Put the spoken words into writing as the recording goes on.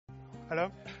Hello?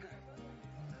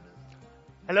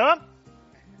 Hello?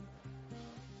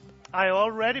 Are you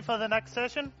all ready for the next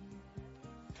session?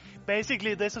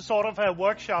 Basically, this is sort of a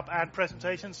workshop and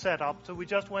presentation setup. So we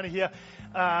just want to hear,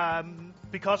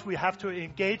 because we have to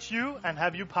engage you and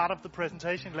have you part of the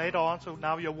presentation later on, so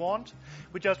now you're warned.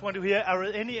 We just want to hear, are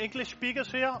there any English speakers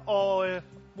here or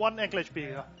one English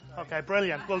speaker? Okay,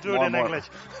 brilliant. We'll do it in English.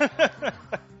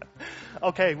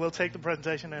 Okay, we'll take the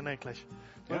presentation in English.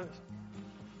 Yeah.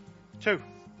 Two.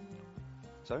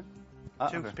 Sorry?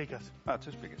 Two speakers.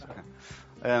 Two speakers,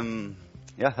 okay.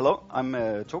 Hello, I'm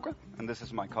Toke, and this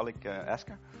is my colleague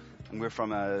Asger, and we're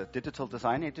from a digital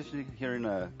design agency here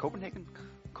in Copenhagen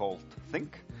called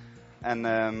Think.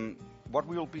 And what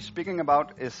we will be speaking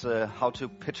about is how to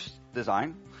pitch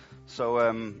design.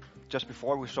 So just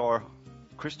before we saw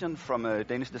Christian from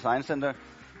Danish Design Center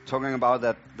talking about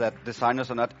that designers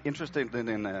are not interested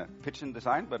in pitching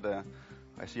design, but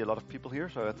I see a lot of people here,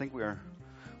 so I think we're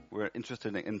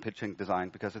interested in pitching design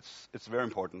because it's very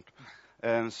important.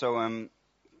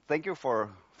 Thank you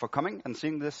for coming and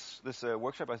seeing this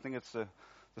workshop. I think it's the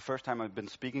first time I've been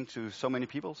speaking to so many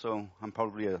people, so I'm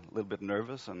probably a little bit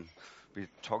nervous and be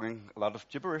talking a lot of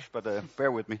gibberish, but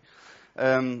bear with me.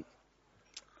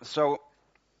 So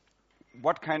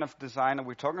what kind of design are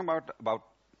we talking about? About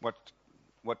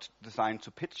what design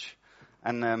to pitch?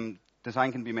 And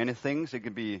design can be many things. It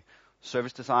could be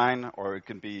service design or it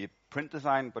can be print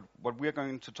design, but what we're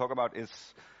going to talk about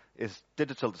is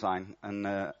digital design, and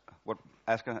what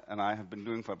Asger and I have been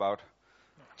doing for about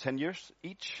 10 years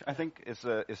each, I think, is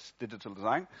digital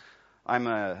design. I'm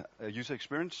a user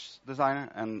experience designer,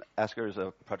 and Asger is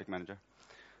a project manager.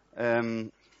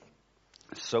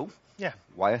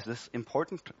 Why is this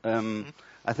important?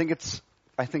 I think it's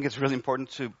really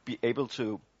important to be able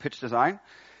to pitch design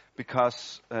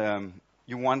because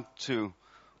you want to.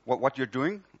 What you're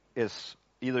doing is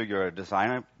either you're a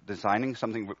designer designing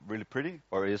something really pretty,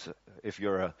 or if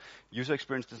you're a user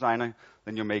experience designer,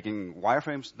 then you're making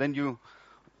wireframes. Then you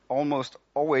almost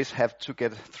always have to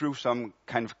get through some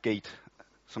kind of gate,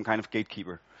 some kind of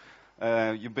gatekeeper.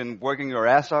 You've been working your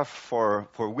ass off for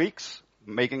weeks,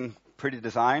 making pretty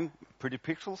design, pretty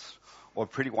pixels, or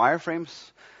pretty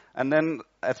wireframes, and then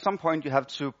at some point you have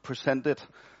to present it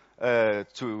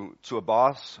to a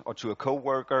boss or to a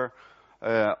coworker.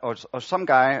 Or some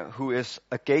guy who is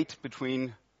a gate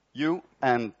between you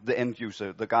and the end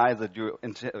user, the guy that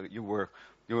you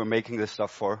were making this stuff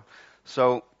for.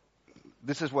 So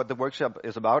this is what the workshop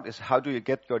is about: is how do you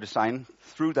get your design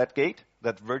through that gate,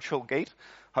 that virtual gate?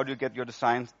 How do you get your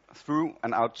design through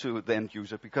and out to the end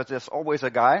user? Because there's always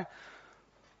a guy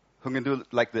who can do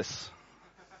it like this.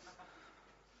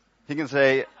 He can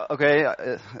say, okay,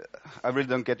 I really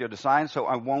don't get your design, so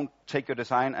I won't take your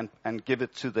design and give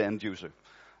it to the end user.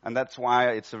 And that's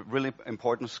why it's a really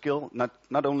important skill,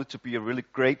 not only to be a really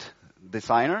great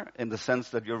designer in the sense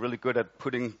that you're really good at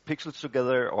putting pixels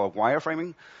together or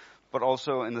wireframing, but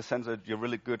also in the sense that you're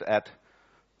really good at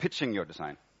pitching your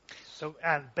design. So,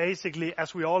 and basically,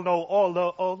 as we all know,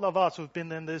 all of us who've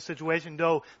been in this situation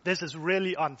know this is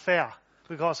really unfair.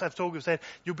 Because as Toge said,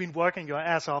 you've been working your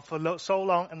ass off for so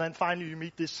long, and then finally you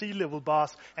meet this C-level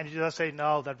boss, and you just say,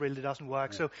 no, that really doesn't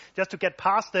work. Yeah. So just to get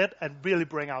past it and really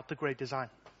bring out the great design.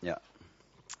 Yeah.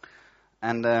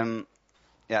 And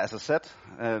as I said,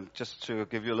 just to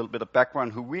give you a little bit of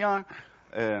background who we are,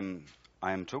 I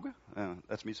am Toge.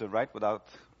 That's me, so right now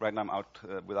I'm out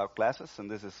without glasses,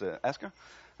 and this is Asger.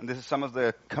 And this is some of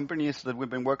the companies that we've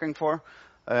been working for.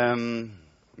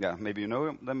 Maybe you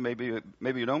know them, maybe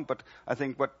you don't. But I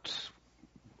think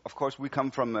of course, we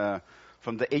come from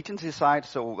the agency side,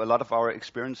 so a lot of our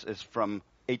experience is from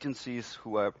agencies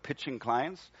who are pitching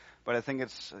clients. But I think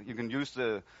you can use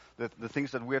the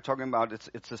things that we're talking about.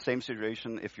 It's the same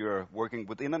situation if you're working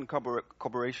within a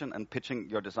corporation and pitching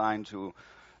your design to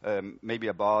maybe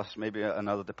a boss, maybe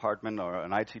another department or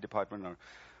an IT department, or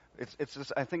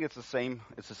I think it's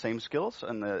the same skills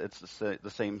and it's the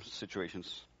same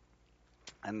situations.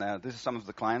 And this is some of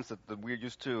the clients that we're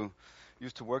used to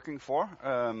working for.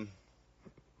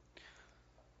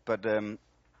 But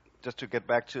just to get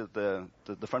back to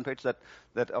the front page,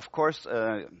 that of course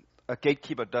a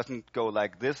gatekeeper doesn't go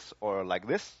like this or like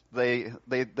this. They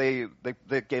give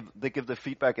the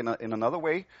feedback in another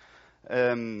way.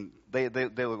 They'll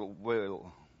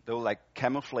like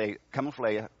camouflage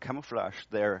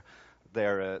their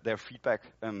feedback.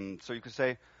 So you could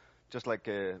say, just like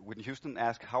Whitney Houston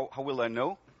asked, how will I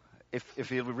know if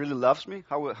he really loves me?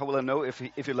 How will I know if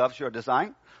he loves your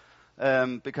design?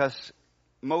 Because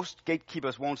most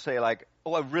gatekeepers won't say like,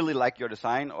 oh, I really like your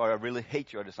design or I really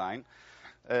hate your design.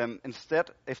 Instead,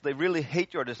 if they really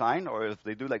hate your design or if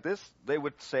they do like this, they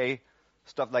would say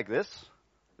stuff like this.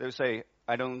 They would say,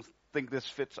 I don't think this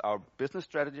fits our business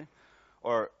strategy,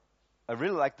 or I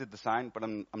really like the design, but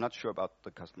I'm not sure about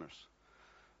the customers.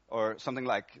 Or something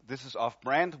like, this is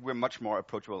off-brand, we're much more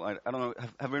approachable. I don't know,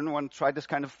 have anyone tried this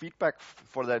kind of feedback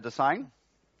for their design?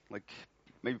 Like,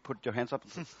 maybe put your hands up.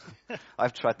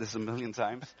 I've tried this a million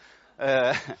times.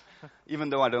 Even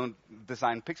though I don't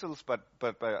design pixels, but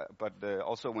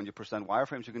also when you present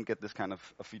wireframes, you can get this kind of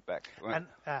feedback.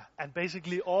 And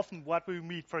basically, often what we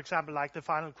meet, for example, like the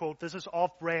final quote, this is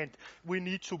off-brand, we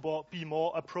need to be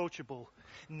more approachable.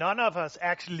 None of us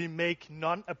actually make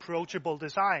non-approachable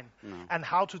design. No. And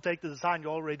how to take the design you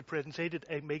already presented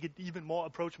and make it even more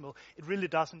approachable, it really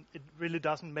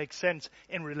doesn't make sense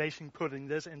in relation putting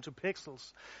this into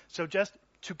pixels. So just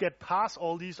to get past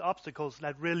all these obstacles,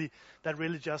 that really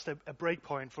just a break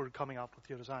point for coming up with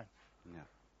your design. Yeah.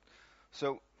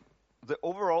 So the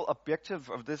overall objective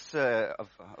of this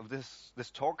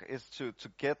this talk is to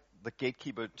get the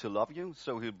gatekeeper to love you.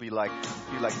 So he'll be like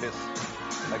this.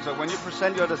 Like, so when you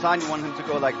present your design, you want him to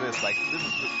go like this. Like, this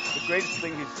is the greatest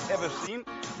thing he's ever seen.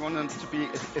 You want him to be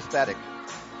ecstatic.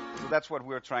 So that's what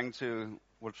we'll try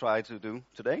to do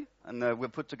today. And we'll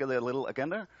put together a little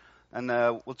agenda. And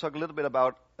we'll talk a little bit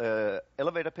about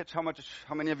elevator pitch.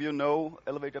 How many of you know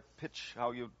elevator pitch?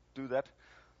 How you do that?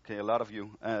 Okay, a lot of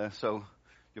you. So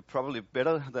you're probably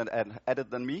better at it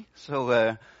than me.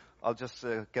 So I'll just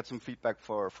get some feedback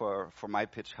for my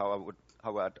pitch. How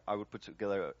I would put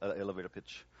together an elevator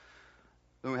pitch.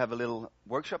 Then we have a little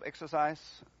workshop exercise.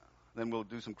 Then we'll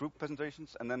do some group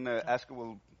presentations, and then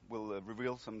Asger will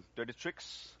reveal some dirty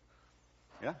tricks.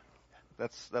 Yeah,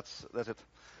 that's it.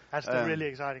 That's the really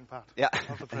exciting part. Yeah,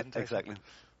 of the presentation. Exactly.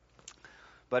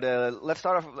 But let's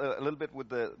start off a little bit with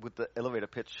the elevator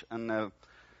pitch, and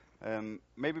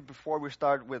maybe before we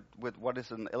start with what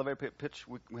is an elevator pitch,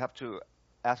 we have to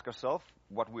ask ourselves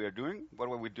what we are doing. What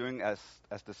are we doing as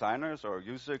designers, or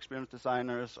user experience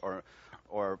designers,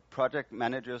 or project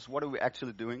managers? What are we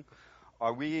actually doing?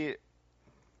 Are we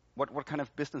what kind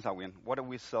of business are we in? What are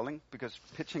we selling? Because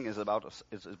pitching is about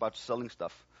selling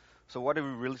stuff. So what are we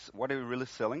really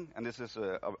selling? And this is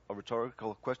a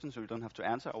rhetorical question, so you don't have to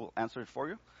answer. I will answer it for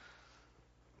you.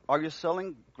 Are you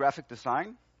selling graphic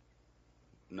design?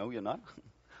 No, you're not.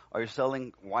 Are you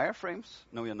selling wireframes?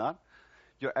 No, you're not.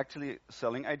 You're actually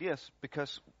selling ideas,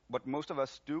 because what most of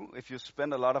us do, if you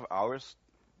spend a lot of hours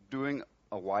doing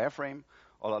a wireframe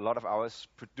or a lot of hours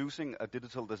producing a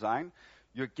digital design,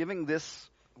 you're giving this,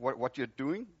 what you're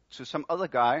doing, to some other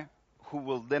guy who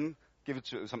will then give it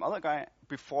to some other guy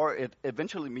before it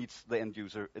eventually meets the end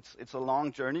user. It's a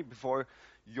long journey before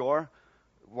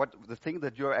the thing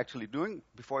that you're actually doing,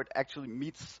 before it actually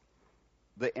meets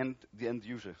the end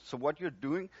user. So what you're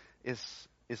doing is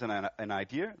an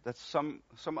idea that some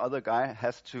other guy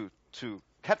has to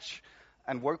catch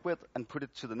and work with and put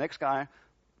it to the next guy,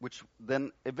 which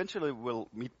then eventually will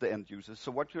meet the end user.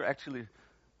 So what you're actually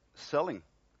selling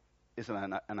is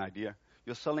an idea.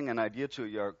 You're selling an idea to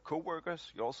your coworkers.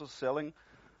 You're also selling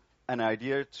an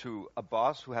idea to a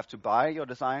boss who have to buy your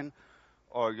design,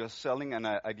 or you're selling an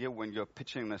idea when you're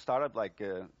pitching a startup, like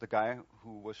the guy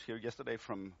who was here yesterday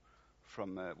from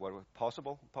what was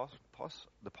Possible,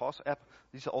 the Pause app.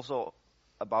 These are also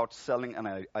about selling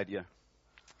an idea.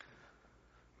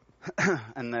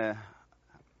 And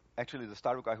actually, the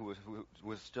startup guy who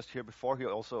was just here before, he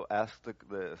also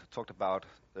talked about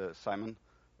Simon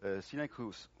Sinek,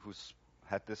 who's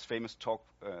had this famous talk,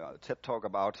 TED talk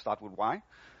about Start with Why.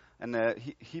 And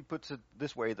he puts it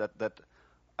this way, that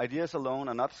ideas alone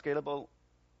are not scalable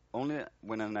only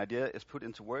when an idea is put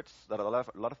into words that a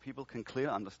lot of people can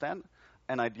clearly understand.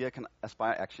 An idea can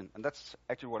aspire action. And that's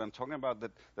actually what I'm talking about,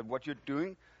 that what you're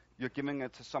doing, you're giving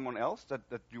it to someone else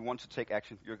that you want to take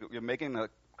action. You're making a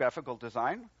graphical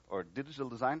design or digital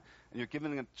design, and you're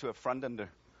giving it to a front-ender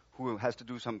who has to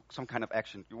do some kind of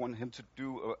action. You want him to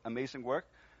do amazing work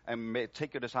and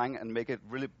take your design and make it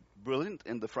really brilliant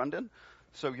in the front end.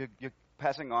 So you're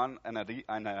passing on an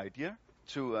idea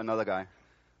to another guy.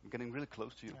 I'm getting really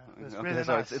close to you. Yeah, that's really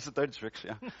nice. It's a dirty trick,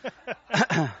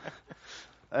 yeah.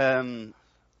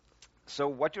 So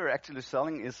what you're actually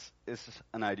selling is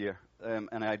an idea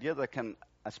that can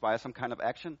aspire some kind of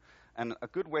action. And a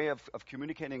good way of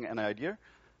communicating an idea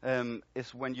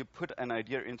is when you put an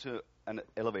idea into an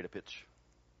elevator pitch.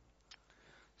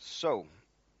 So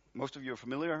most of you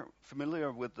are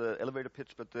familiar with the elevator pitch,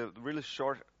 but the really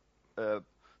short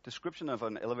description of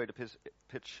an elevator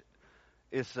pitch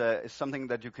is something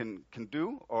that you can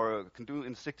do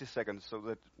in 60 seconds. So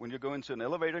that when you go into an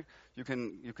elevator, you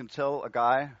can tell the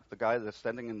guy that's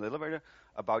standing in the elevator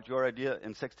about your idea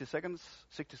in 60 seconds,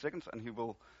 and he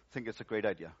will think it's a great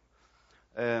idea.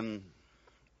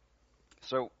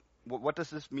 So what does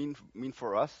this mean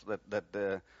for us?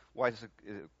 Why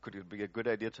could it be a good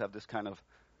idea to have this kind of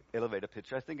elevator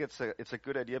pitch? I think it's a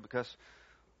good idea because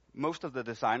most of the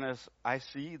designers I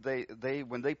see, they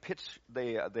when they pitch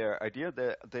their idea,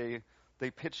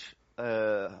 they pitch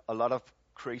a lot of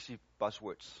crazy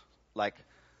buzzwords. Like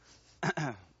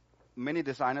many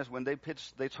designers, when they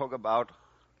pitch, they talk about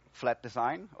flat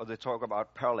design or they talk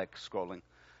about parallax scrolling.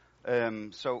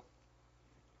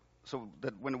 So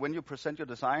that when you present your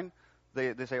design,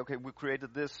 they say, okay, we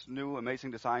created this new amazing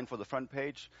design for the front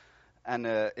page, and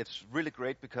it's really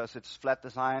great because it's flat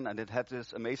design and it had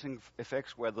this amazing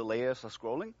effects where the layers are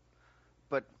scrolling.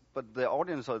 But the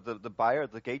audience or the buyer,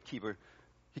 the gatekeeper,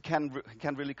 he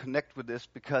can't really connect with this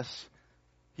because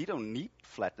he don't need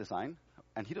flat design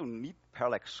and he don't need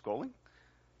parallax scrolling.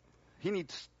 He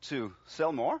needs to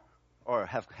sell more or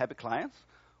have happy clients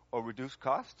or reduce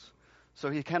costs. So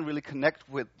he can really connect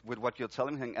with what you're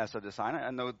telling him as a designer.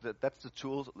 I know that's the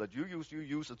tool that you use. You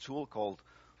use a tool called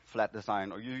flat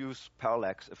design, or you use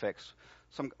parallax effects,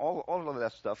 all of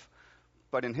that stuff.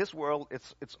 But in his world,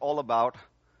 it's all about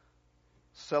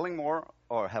selling more,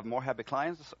 or have more happy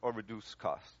clients, or reduce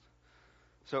costs.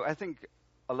 So I think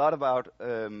a lot about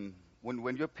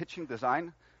when you're pitching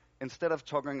design, instead of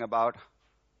talking about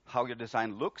how your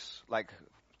design looks, like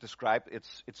describe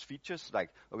its features, like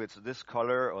it's this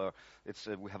color, or it's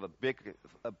we have a big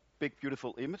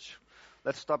beautiful image.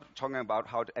 Let's stop talking about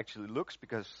how it actually looks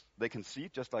because they can see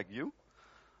it just like you,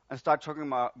 and start talking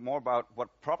more about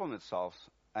what problem it solves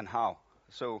and how.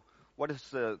 So what is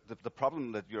the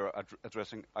problem that you're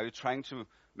addressing? Are you trying to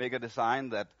make a design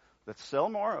that sell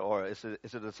more, or is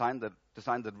it a design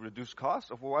that reduce costs,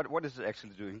 or what is it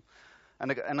actually doing?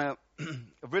 And a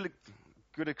really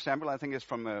good example, I think, is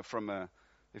from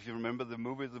if you remember the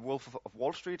movie The Wolf of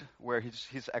Wall Street, where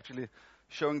he's actually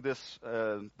showing this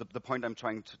the point I'm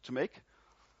trying to make,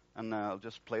 and I'll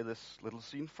just play this little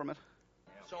scene from it.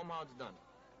 Show 'em how it's done.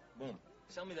 Boom.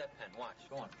 Sell me that pen. Watch.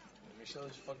 Go on. Let me sell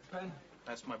this fucking pen.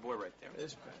 That's my boy right there.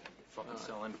 This pen. Fucking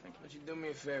sell anything. Would you do me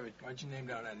a favor? Why don't you name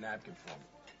down that napkin for me?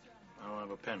 I don't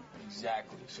have a pen.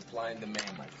 Exactly. Supply and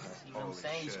demand, my friend. You know what I'm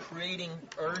saying? He's creating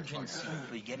urgency.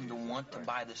 So you get them to want to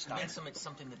buy the stuff. Convince them it's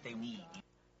something that they need.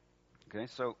 Okay,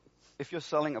 so if you're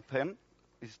selling a pen,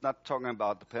 he's not talking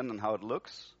about the pen and how it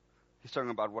looks. He's talking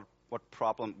about what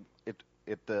problem it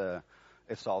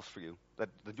solves for you. That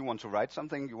you want to write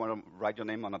something, you want to write your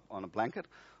name on a blanket.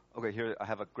 Okay, here I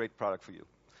have a great product for you.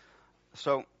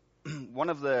 So one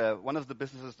of the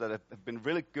businesses that have been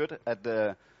really good at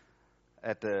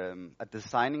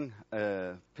designing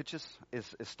pitches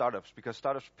is startups, because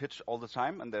startups pitch all the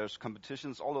time, and there's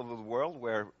competitions all over the world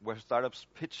where startups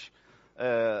pitch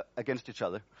against each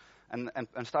other, and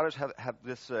startups have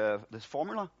this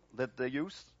formula that they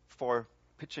use for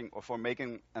pitching or for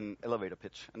making an elevator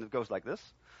pitch, and it goes like this.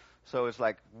 So it's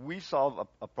like, we solve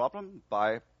a problem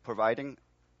by providing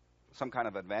some kind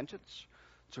of advantage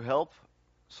to help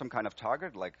some kind of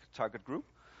target, like target group,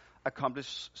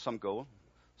 accomplish some goal.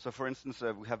 So for instance,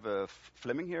 we have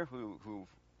Fleming here, who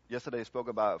yesterday spoke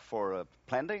about for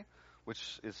Planday,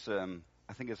 which is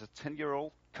I think is a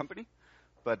 10-year-old company,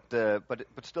 but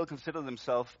still consider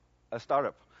themselves a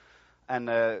startup. And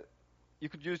you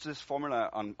could use this formula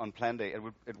on Planday. It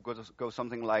would go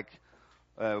something like,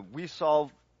 we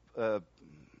solve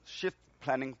shift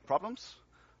planning problems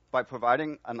by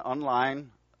providing an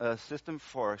online system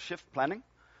for shift planning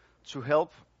to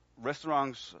help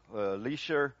restaurants,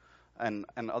 leisure, and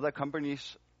other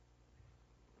companies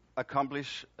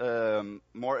accomplish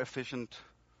more efficient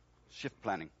shift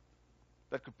planning.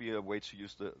 That could be a way to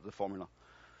use the formula.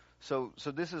 So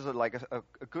this is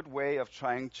a good way of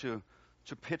trying to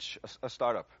pitch a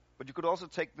startup. But you could also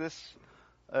take this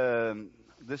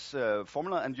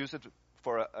formula and use it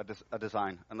for a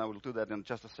design, and I will do that in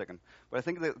just a second. But I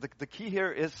think the key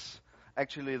here is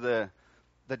actually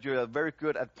that you're very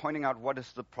good at pointing out what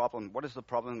is the problem. What is the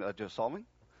problem that you're solving?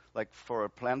 Like for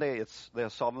Planday, they're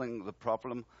solving the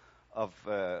problem of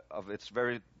it's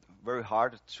very very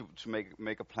hard to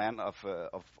make a plan of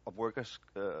workers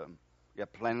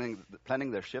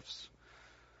planning their shifts.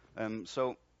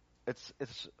 So it's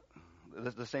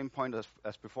the same point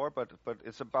as before, but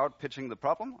it's about pitching the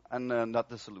problem and not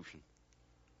the solution.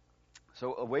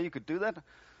 So a way you could do that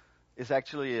is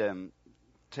actually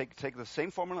take the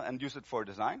same formula and use it for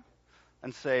design,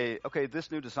 and say, okay,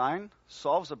 this new design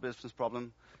solves a business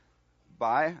problem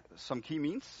by some key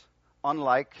means,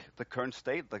 unlike the current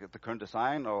state, the current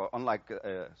design, or unlike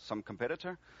some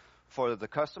competitor, for the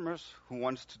customers who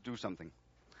wants to do something.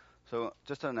 So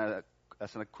just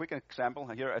as a quick example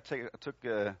here, I took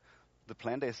the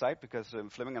Planday site because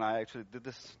Fleming and I actually did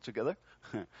this together.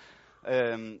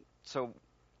 So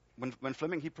when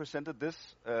Flemming he presented this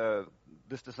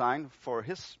this design for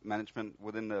his management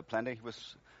within the Planday,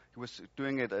 he was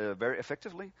doing it very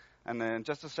effectively. And in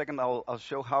just a second, I'll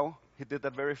show how he did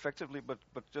that very effectively. But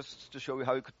just to show you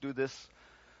how you could do this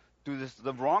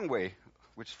the wrong way,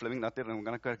 which Flemming not did. I'm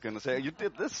gonna say you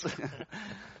did this.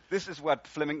 This is what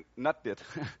Flemming not did.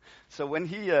 So when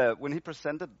he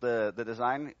presented the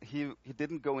design, he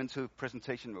didn't go into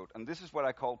presentation mode, and this is what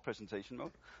I call presentation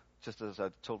mode, just as I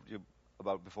told you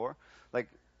about before. Like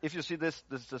if you see this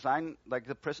design, like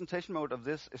the presentation mode of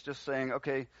this is just saying,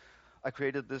 okay, I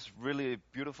created this really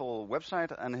beautiful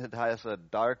website, and it has a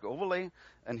dark overlay,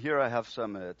 and here I have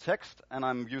some text, and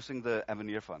I'm using the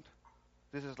Avenir font.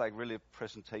 This is like really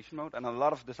presentation mode, and a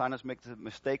lot of designers make the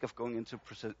mistake of going into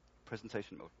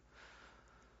presentation mode.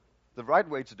 The right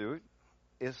way to do it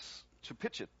is to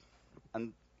pitch it.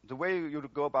 And the way you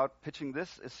go about pitching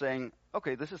this is saying,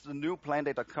 okay, this is the new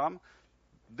Planday.com.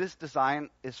 This design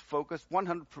is focused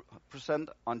 100%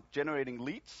 on generating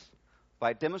leads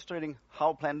by demonstrating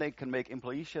how Planday can make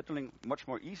employee scheduling much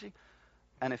more easy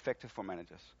and effective for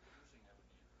managers.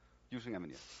 Using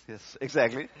Avenir. Yes,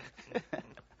 exactly.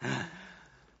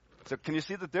 So can you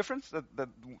see the difference? That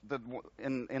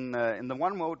in the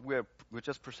one mode we're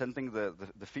just presenting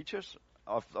the features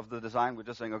of the design. We're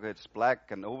just saying, okay, it's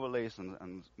black and overlays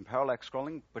and parallax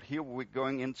scrolling. But here we're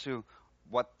going into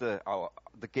what the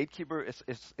gatekeeper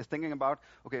is thinking about.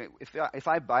 Okay, if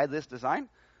I buy this design,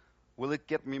 will it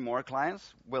get me more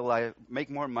clients? Will I make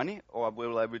more money, or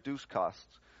will I reduce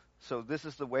costs? So this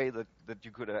is the way that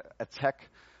you could attack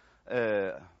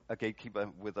a gatekeeper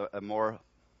with a more,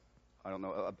 I don't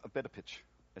know, a better pitch,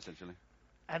 essentially.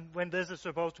 And when this is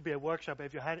supposed to be a workshop,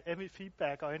 if you had any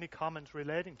feedback or any comments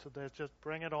relating to this, just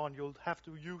bring it on. You'll have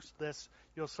to use this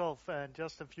yourself in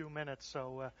just a few minutes.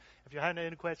 So if you have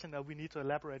any question or we need to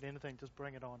elaborate anything, just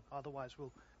bring it on. Otherwise,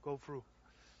 we'll go through.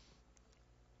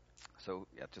 So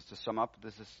yeah, just to sum up,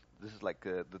 this is like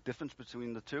the difference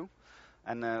between the two.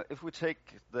 And if we take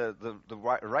the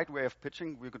right way of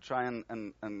pitching, we could try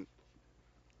and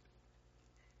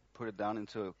put it down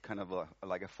into kind of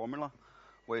like a formula,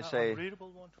 where you say unreadable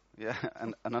one. Yeah,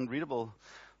 an unreadable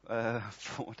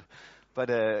font. But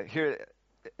here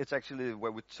it's actually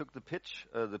where we took the pitch,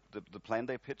 the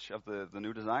Planday pitch of the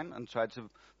new design, and tried to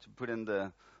put in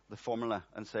the formula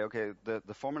and say, okay,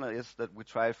 the formula is that we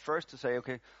try first to say,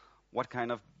 okay, what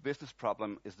kind of business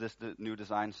problem is this the new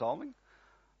design solving?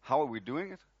 How are we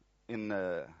doing it? In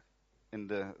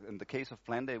the case of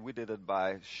Planday, we did it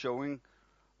by showing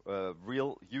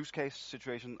real use case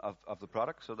situation of the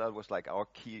product. So that was like our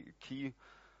key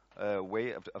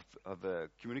way of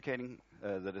communicating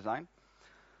the design.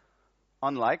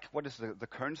 Unlike what is the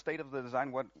current state of the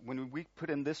design, when we put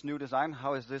in this new design,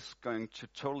 how is this going to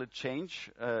totally change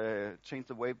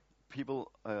the way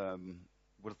people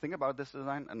will think about this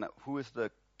design, and who is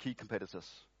the key competitors?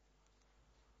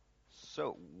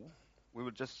 So we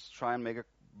will just try and make a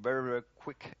very, very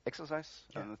quick exercise.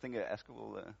 Yeah. And I think Asger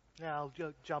will... Yeah, I'll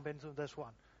jump into this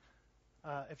one.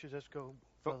 If you just go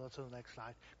further to the next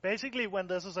slide. Basically, when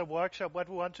this is a workshop, what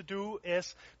we want to do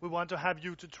is we want to have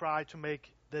you to try to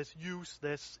use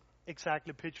this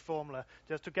exactly pitch formula,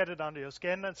 just to get it under your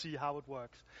skin and see how it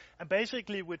works. And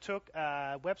basically, we took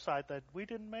a website that we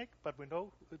didn't make, but we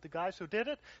know the guys who did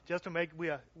it, just to make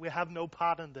we have no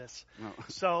part in this. No.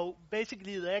 So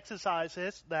basically, the exercise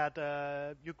is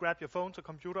that you grab your phone or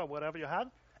computer or whatever you have,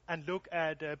 and look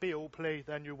at BO Play,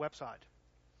 their new website.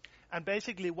 And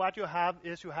basically what you have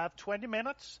is you have 20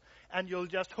 minutes, and you'll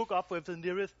just hook up with the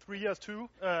nearest 3 or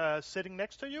 2 sitting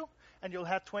next to you, and you'll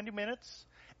have 20 minutes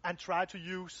and try to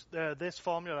use this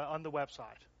formula on the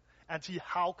website and see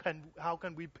how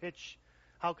can we pitch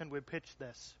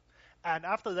this. And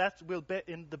after that, we'll be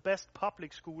in the best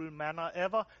public school manner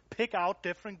ever, pick out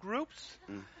different groups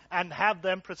and have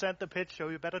them present the pitch, so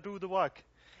you better do the work.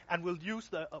 And we'll use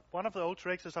one of the old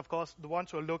tricks is, of course, the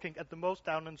ones who are looking at the most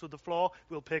down into the floor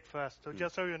will pick first. So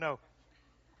just so you know.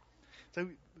 So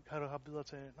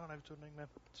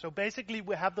basically,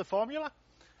 we have the formula,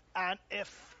 and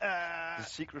if the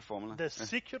secret formula.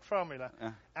 Secret formula,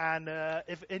 yeah. And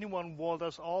if anyone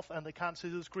wanders off and they can't see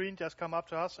the screen, just come up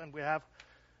to us, and we have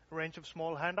a range of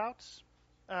small handouts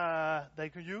they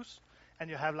can use, and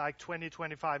you have like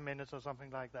 20-25 minutes or something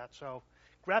like that. So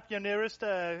grab your nearest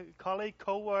colleague,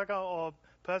 co-worker, or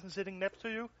person sitting next to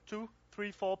you, 2,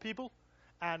 3, 4 people,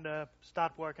 and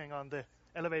start working on the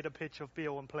elevator pitch of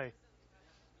BO and Play.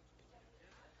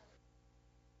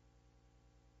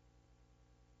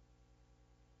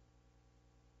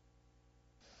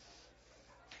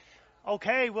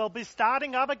 Okay, we'll be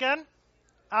starting up again.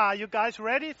 Are you guys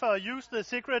ready for use the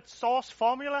secret sauce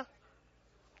formula?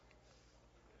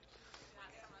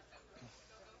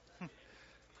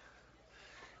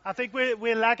 I think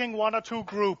we're lacking one or two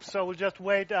groups, so we'll just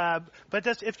wait. But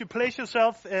just if you place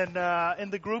yourself in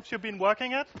the groups you've been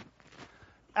working at,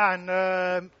 and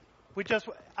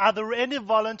are there any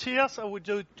volunteers, or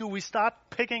do we start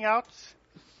picking out?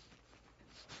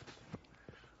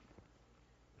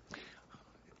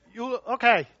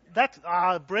 Okay, that's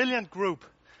a brilliant group.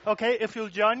 Okay, if you'll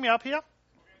join me up here,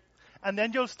 and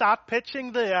then you'll start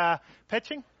pitching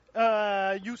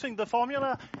using the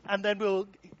formula, and then we'll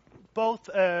both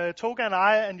Toga and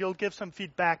I, and you'll give some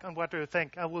feedback on what do you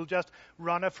think. I will just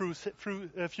run through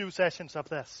a few sessions of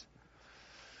this.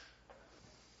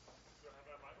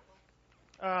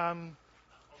 Yeah.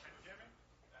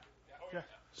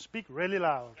 Speak really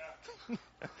loud. We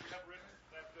have written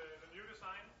that the new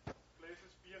design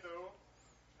places B&O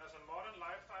as a modern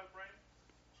lifestyle brand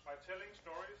by telling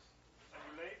stories and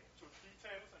relate to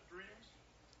details and dreams,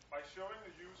 by showing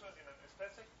the user in an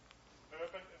aesthetic,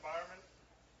 urban environment,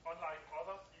 unlike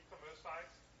other e-commerce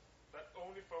sites that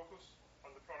only focus on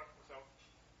the product themselves.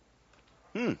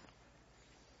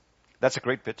 That's a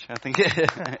great pitch, I think.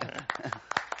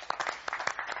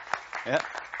 Yeah.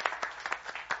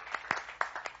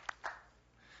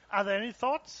 Are there any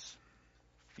thoughts?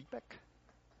 Feedback?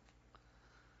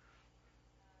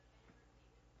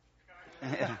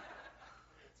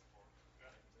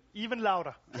 Even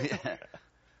louder. The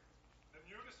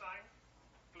new design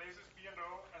places B&O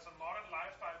as a modern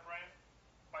lifestyle brand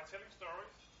by telling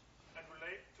stories and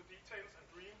relate to details and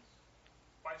dreams,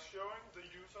 by showing the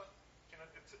user in an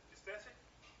aesthetic,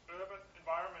 urban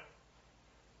environment,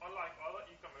 unlike other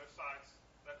e-commerce sites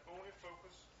that only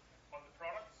focus on the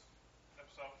products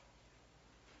themselves.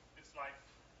 It's like,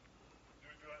 do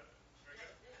you get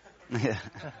it?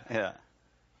 Yeah.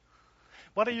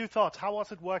 What are your thoughts? How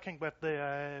was it working with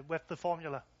the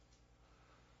formula?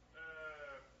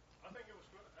 I think it was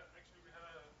good. Actually, we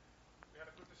had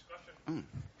a good discussion.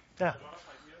 Yeah. A lot of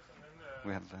ideas, and then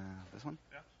We have this one.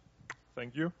 yeah.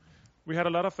 Thank you. We had a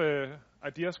lot of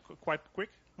ideas quite quick,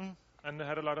 and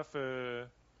had a lot of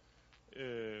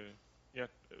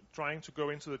trying to go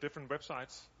into the different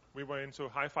websites. We were into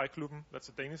Hi-Fi Klubben, that's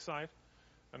a Danish site,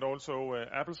 and also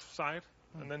Apple's site,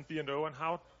 and then B&O, and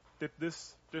how did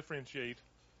this differentiate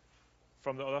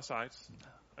from the other sites?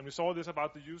 And we saw this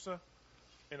about the user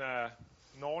in a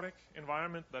Nordic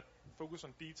environment that focus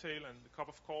on detail and the cup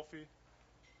of coffee,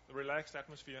 the relaxed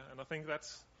atmosphere. And I think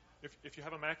that's, if you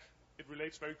have a Mac, it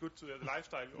relates very good to the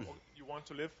lifestyle you want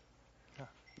to live.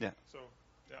 Yeah. So,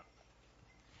 yeah.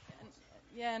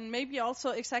 Yeah, and maybe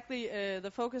also exactly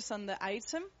the focus on the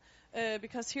item,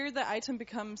 because here the item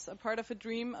becomes a part of a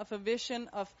dream, of a vision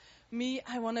of me.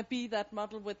 I want to be that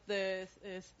model with the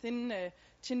thin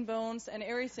chin bones and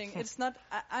everything. It's not.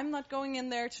 I'm not going in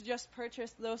there to just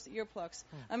purchase those earplugs.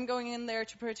 I'm going in there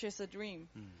to purchase a dream,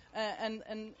 and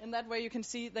in that way you can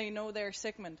see they know their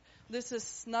segment. This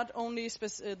is not only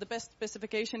the best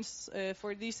specifications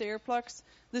for these earplugs.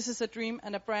 This is a dream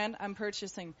and a brand I'm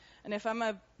purchasing. And if I'm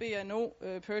a B&O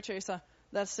purchaser,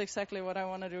 that's exactly what I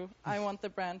want to do. I want the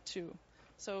brand too.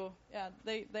 So yeah,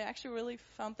 they actually really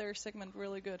found their segment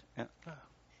really good. Yeah.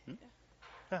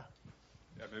 Yeah.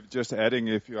 Yeah, maybe just adding,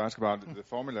 if you ask about the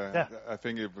formula, Yeah. I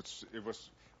think it was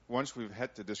once we've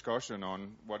had the discussion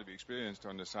on what we experienced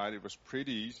on the site, it was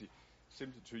pretty easy,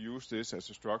 simply to use this as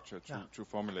a structure to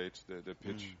formulate the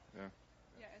pitch. Yeah.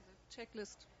 Yeah, as a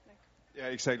checklist. Yeah,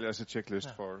 exactly, as a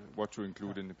checklist for what to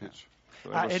include in the pitch.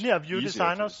 So Are any of you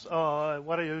designers, or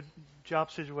what are your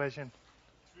job situation?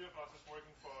 3 of us is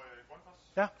working for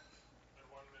OnePass. Yeah. And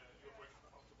one you're working for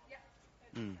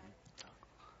Autobahn.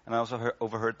 And I also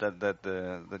overheard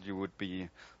that you would be,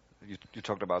 you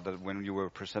talked about that when you were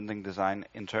presenting design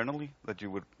internally, that you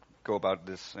would go about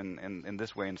this in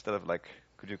this way instead of like,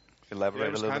 could you elaborate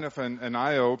a little bit? It was kind of an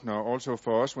eye-opener also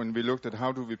for us when we looked at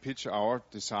how do we pitch our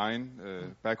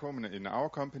design back home in our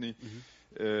company.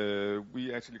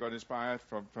 We actually got inspired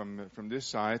from this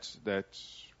site that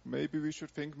maybe we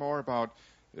should think more about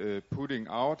putting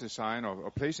our design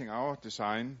or placing our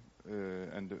design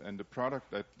and the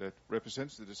product that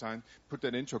represents the design, put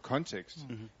that into a context.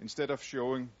 Instead of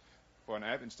showing for an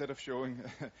app, instead of showing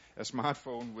a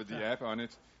smartphone with the app on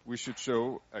it, we should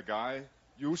show a guy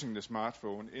using the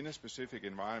smartphone in a specific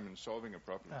environment solving a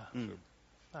problem.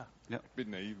 So, a bit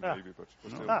naive maybe, but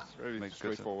still it's very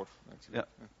straightforward. Actually.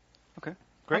 Yeah. Okay.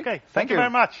 Great. Okay. Thank you very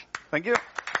much. Thank you.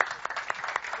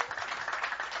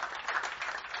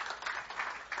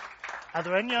 Are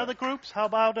there any other groups? How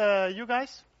about you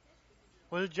guys?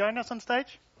 Will you join us on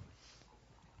stage?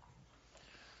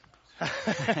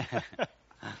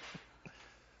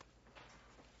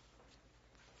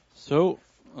 So,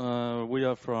 we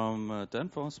are from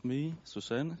Danfoss, me,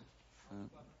 Susanne.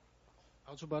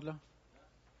 Otto Butler.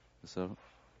 So,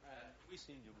 we've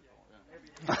seen you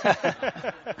before.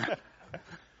 Yeah.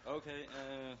 Okay,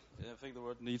 I think the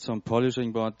word needs some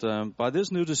polishing, but by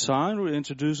this new design, we're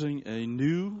introducing a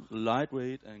new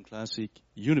lightweight and classic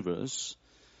universe.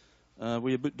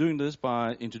 We are doing this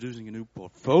by introducing a new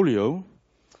portfolio,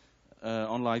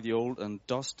 unlike the old and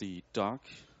dusty dark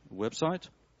website,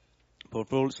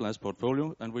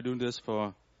 portfolio, and we're doing this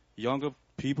for younger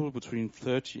people between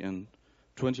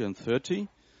 20 and 30,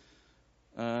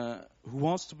 who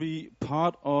wants to be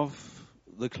part of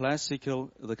the classic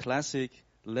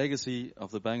legacy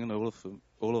of the Bang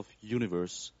 & Olufsen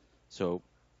universe. So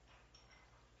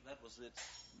that was it.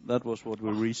 That was what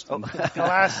we reached.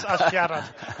 Glass are shattered.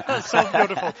 So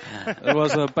beautiful. It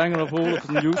was a Bang &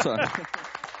 Olufsen user.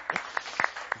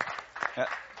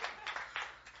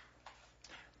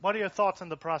 What are your thoughts on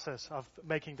the process of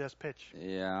making this pitch?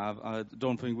 Yeah, I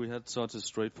don't think we had such a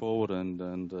straightforward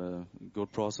and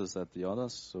good process as the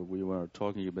others. So we were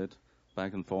talking a bit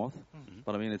back and forth. Mm-hmm.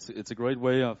 But I mean, it's a great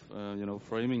way of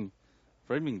framing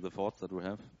the thoughts that we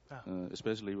have,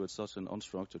 especially with such an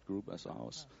unstructured group as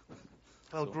ours.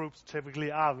 Well, groups typically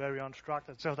are very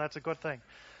unstructured, so that's a good thing.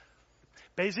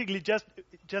 Basically, just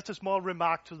a small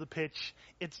remark to the pitch.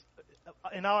 It's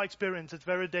in our experience, it's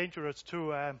very dangerous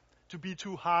to be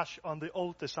too harsh on the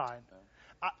old design.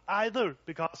 Either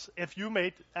because if you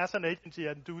made as an agency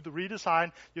and do the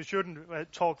redesign, you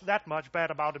shouldn't talk that much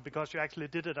bad about it because you actually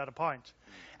did it at a point.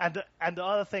 And the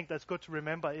other thing that's good to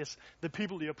remember is the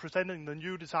people you're presenting the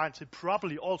new designs to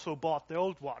probably also bought the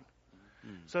old one.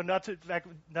 So not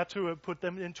to put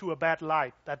them into a bad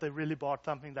light that they really bought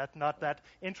something that's not that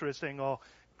interesting or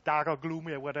dark or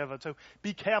gloomy or whatever. So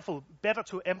be careful. Better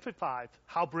to emphasize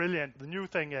how brilliant the new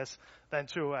thing is than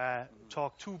to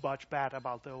talk too much bad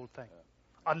about the old thing.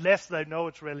 Unless they know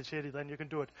it's really shitty, then you can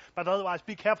do it. But otherwise,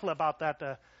 be careful about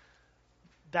that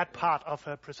part of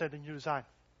presenting new design.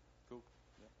 Cool.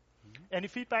 Yeah. Mm-hmm. Any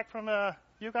feedback from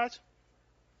you guys?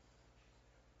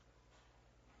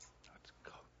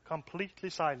 Completely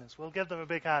silence. We'll give them a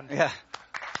big hand. Yeah.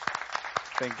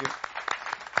 Thank you.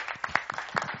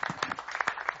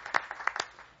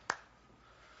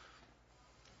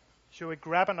 Should we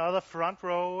grab another front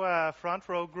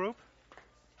row group?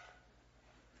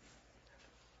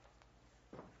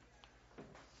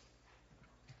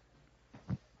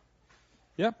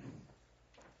 Yeah.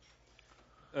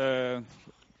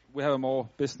 We have a more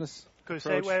business. Could you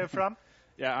say where you're from?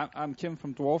 Yeah, I'm Kim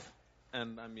from Dwarf.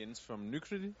 And I'm Jens from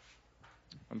Nykredit.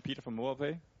 I'm Peter from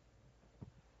MobilePay.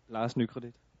 Lars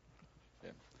Nykredit.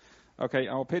 Yeah. Okay,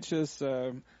 our pitch is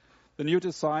the new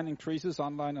design increases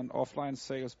online and offline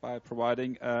sales by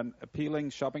providing an appealing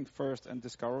shopping first and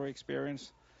discovery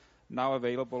experience, now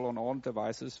available on all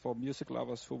devices for music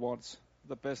lovers who want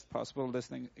the best possible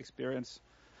listening experience,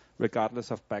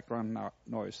 regardless of background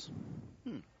noise.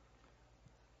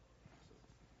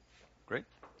 Great.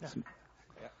 Yeah.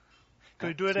 Could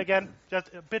you do it again? Just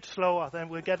a bit slower, then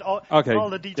we'll get all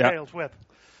the details with.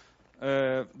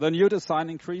 The new design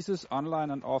increases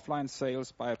online and offline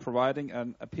sales by providing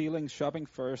an appealing shopping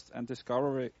first and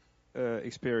discovery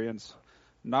experience,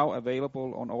 now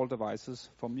available on all devices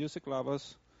for music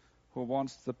lovers who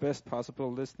wants the best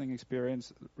possible listening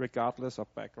experience, regardless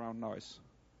of background noise.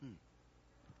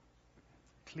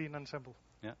 Clean and simple.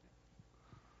 Yeah.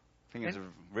 I think it's a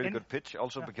really good pitch,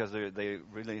 also because they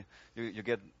really you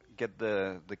get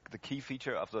the key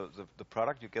feature of the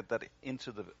product. You get that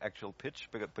into the actual pitch,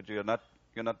 but you're not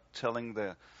telling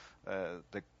the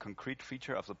concrete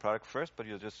feature of the product first, but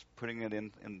you're just putting it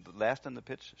in the last in the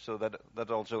pitch. So that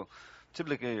also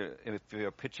typically, if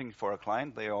you're pitching for a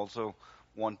client, they also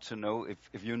want to know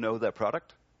if you know their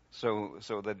product. So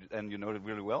that, and you know it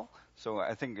really well. So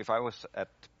I think if I was at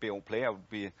BO Play, I would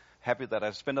be happy that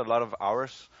I've spent a lot of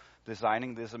hours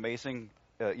designing this amazing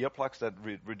earplugs that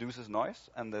reduces noise,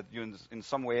 and that you in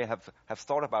some way have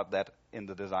thought about that in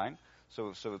the design.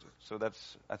 So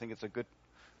that's, I think it's a good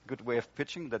way of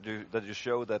pitching, that you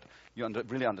show that you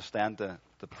really understand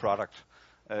the product,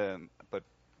 but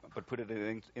put it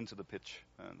into the pitch.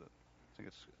 And I think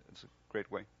it's a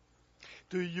great way.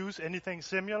 Do you use anything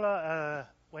similar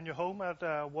when you're home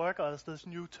at work, or is this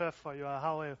new turf for you?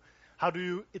 How do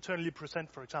you internally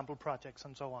present, for example, projects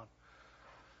and so on?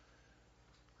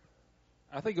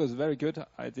 I think it was a very good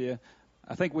idea.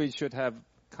 I think we should have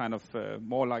kind of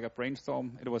more like a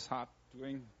brainstorm. It was hard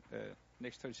doing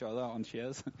next to each other on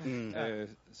chairs.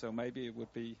 So maybe it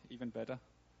would be even better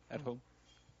at home.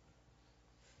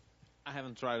 I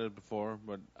haven't tried it before,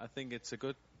 but I think it's a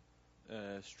good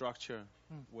structure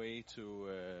way to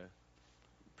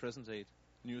presentate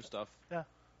new stuff. Yeah.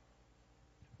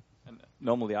 And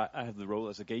normally I have the role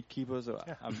as a gatekeeper, so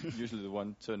I'm usually the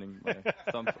one turning my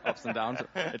thumb ups and down. So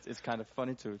it's kind of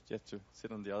funny to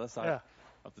sit on the other side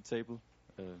of the table.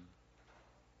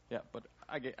 But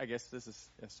I guess this is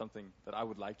something that I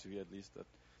would like to hear, at least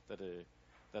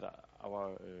that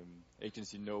our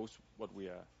agency knows what we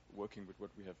are working with,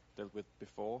 what we have dealt with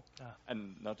before,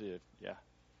 and not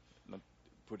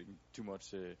putting too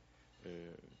much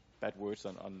bad words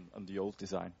on the old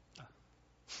design.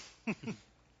 Okay.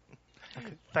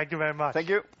 Thank you very much. Thank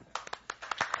you.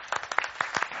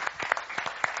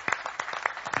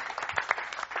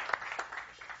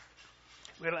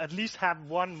 We'll at least have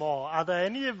one more. Are there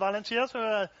any volunteers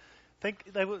who think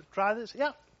they will try this?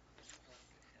 Yeah.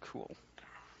 Cool.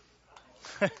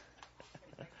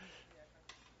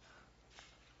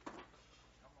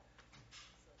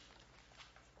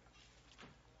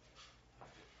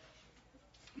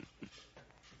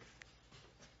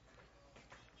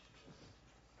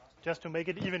 Just to make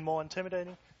it even more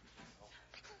intimidating.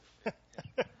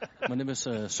 My name is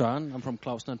Søren. I'm from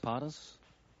Clausen & Partners.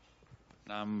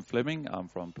 I'm Fleming. I'm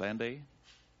from Plan A.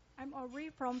 I'm Aubrey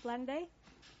from Plan A.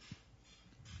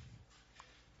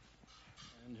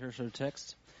 And here's her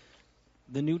text.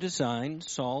 The new design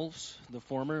solves the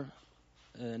former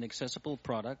an accessible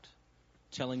product,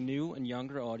 telling new and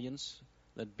younger audience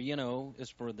that B&O is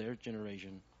for their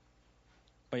generation.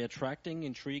 By attracting,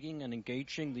 intriguing, and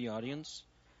engaging the audience,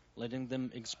 letting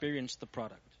them experience the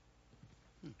product.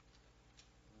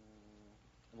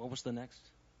 What was the next?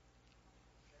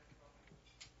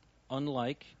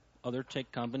 Unlike other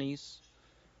tech companies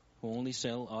who only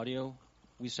sell audio,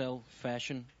 we sell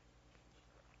fashion.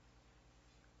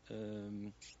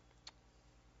 Who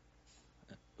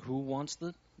wants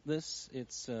this?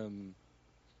 It's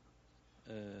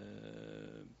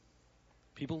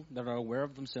people that are aware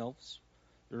of themselves.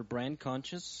 They're brand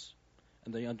conscious,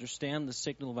 and they understand the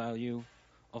signal value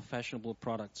of fashionable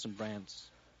products and brands.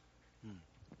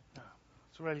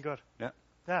 It's really good. Yeah.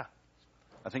 Yeah.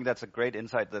 I think that's a great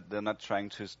insight that they're not trying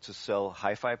to sell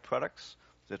hi-fi products.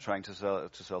 They're trying to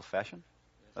sell fashion.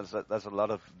 There's a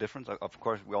lot of difference. Of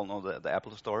course, we all know the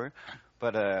Apple story,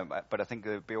 but I think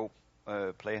the BO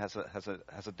Play has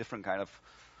a different kind of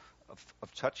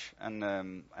touch, and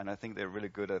I think they're really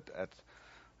good at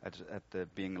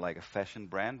being like a fashion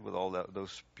brand with all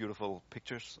those beautiful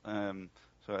pictures.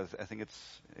 So I think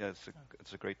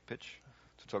it's a great pitch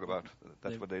to talk about.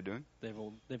 That's what they're doing.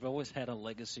 They've always had a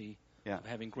legacy of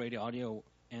having great audio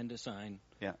and design.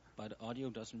 Yeah. But audio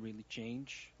doesn't really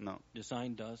change. No.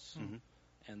 Design does. Mm-hmm.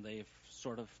 And they've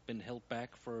sort of been held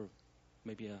back for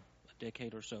maybe a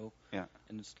decade or so. Yeah.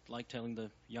 And it's like telling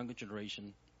the younger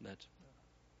generation that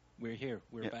we're here,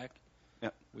 we're back.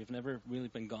 Yeah. We've never really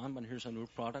been gone, but here's a new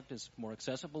product. It's more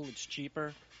accessible, it's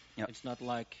cheaper. Yeah. It's not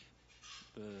like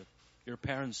your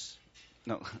parents.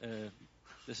 No.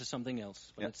 This is something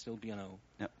else, but it's still B&O.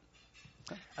 Yeah.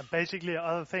 And basically,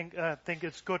 other thing I think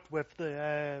it's good with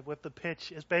the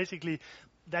pitch is basically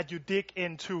that you dig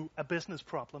into a business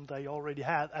problem that you already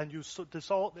had, and you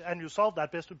solve that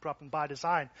business problem by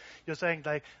design. You're saying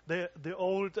like the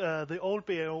old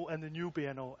B&O and the new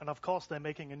B&O, and of course they're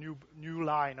making a new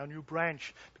line, a new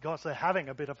branch, because they're having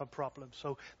a bit of a problem.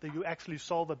 So that you actually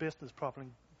solve a business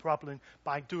problem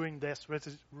by doing this, which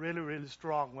is really, really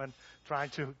strong when trying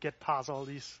to get past all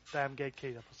these damn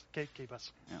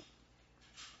gatekeepers. Yeah.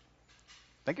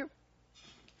 Thank you.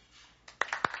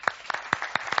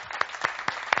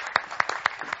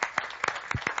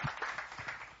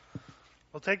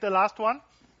 We'll take the last one.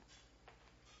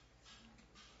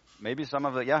 Maybe some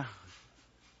of you?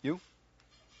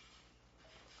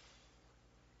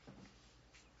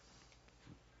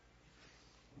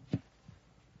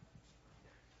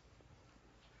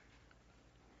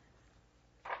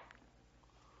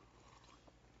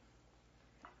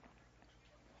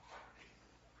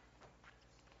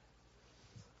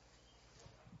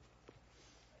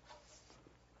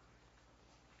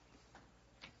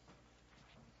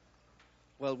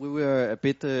 Well, we were a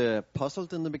bit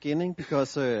puzzled in the beginning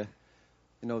because,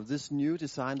 this new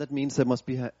design, that means there must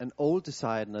be an old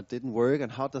design that didn't work.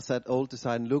 And how does that old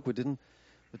design look? We didn't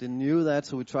knew that,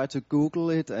 so we tried to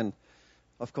Google it. And,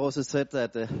 of course, it said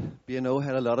that B&O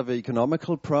had a lot of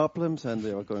economical problems and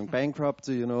they were going bankrupt,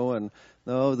 and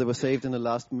no, they were saved in the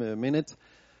last minute.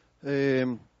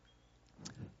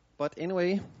 But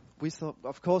anyway, we thought,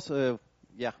 of course,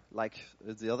 like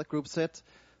the other group said,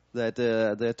 that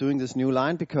they're doing this new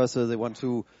line because they want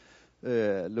to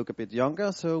look a bit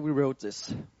younger, so we wrote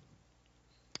this.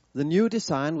 The new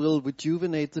design will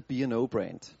rejuvenate the B&O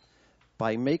brand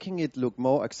by making it look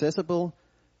more accessible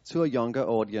to a younger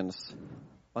audience.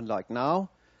 Unlike now,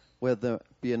 where the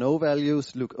B&O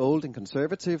values look old and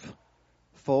conservative.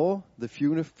 4, the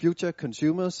future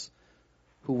consumers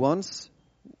who wants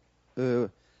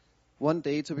one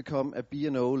day to become a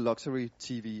B&O luxury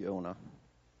TV owner.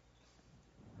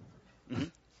 Mm-hmm.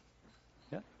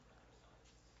 Yeah.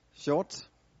 Short.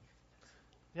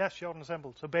 Yeah, short and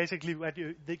simple. So basically,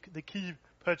 the key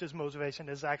purchase motivation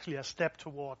is actually a step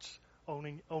towards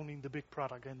owning the big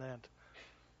product in the end.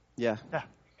 Yeah. Yeah.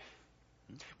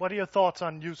 What are your thoughts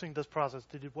on using this process?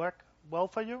 Did it work well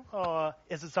for you, or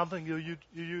is it something you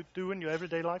do in your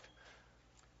everyday life?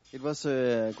 It was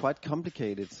quite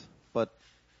complicated, but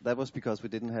that was because we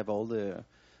didn't have all the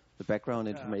background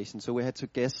information, so we had to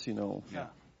guess, a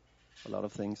lot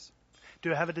of things. Do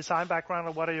you have a design background,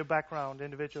 or what are your background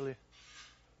individually?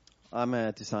 I'm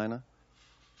a designer.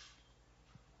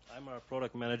 I'm a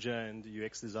product manager and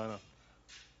UX designer.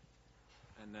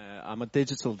 And I'm a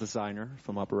digital designer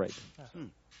from Operate. Yeah.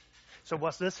 So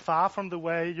was this far from the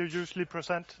way you usually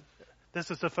present? This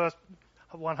is the first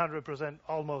 100%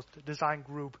 almost design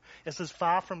group. Is this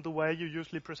far from the way you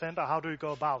usually present, or how do you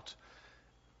go about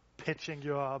pitching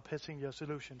your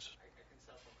solutions?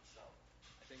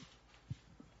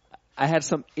 I had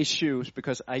some issues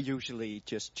because I usually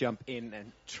just jump in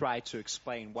and try to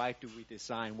explain why do we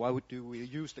design, why do we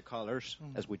use the colors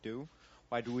as we do,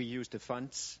 why do we use the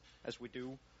fonts as we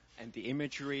do, and the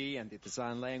imagery and the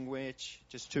design language,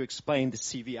 just to explain the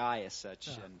CVI as such,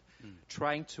 and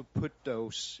trying to put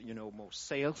those, more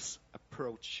sales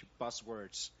approach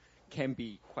buzzwords can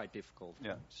be quite difficult.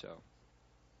 Yeah. So,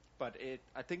 but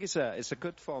I think it's a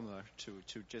good formula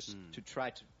to just to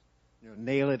try to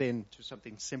nail it into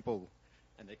something simple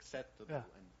and acceptable and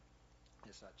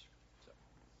as such.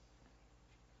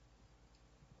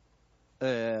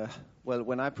 Well,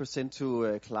 when I present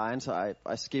to clients, I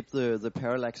skip the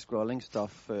parallax scrolling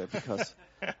stuff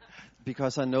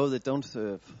because I know they don't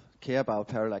care about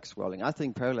parallax scrolling. I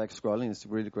think parallax scrolling is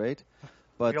really great,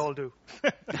 but we all do.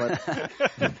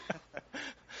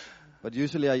 but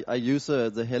usually I use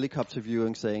the helicopter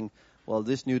viewing, saying, "Well,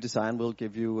 this new design will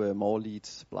give you more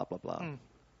leads." Blah blah blah.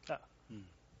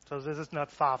 So this is not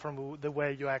far from the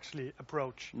way you actually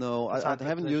approach. No, I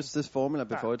haven't used this formula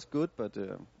before. It's good, but.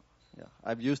 Yeah,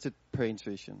 I've used it per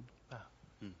intuition.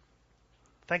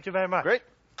 Thank you very much. Great.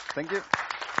 Thank you.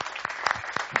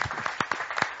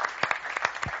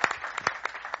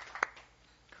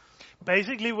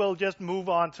 Basically, we'll just move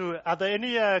on to. Are there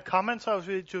any comments, or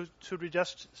should we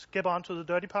just skip on to the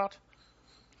dirty part?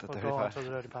 We'll go on to the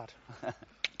dirty part.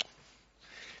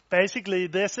 Basically,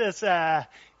 this is the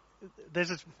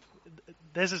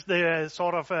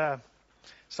sort of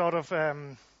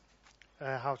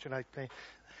how should I explain?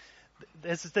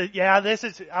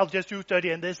 I'll just use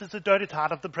dirty, and this is the dirty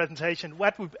part of the presentation.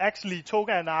 What we've actually,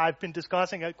 Toga and I have been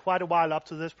discussing quite a while up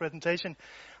to this presentation.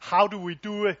 How do we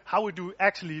do it? How do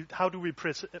we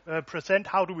present?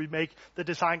 How do we make the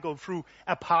design go through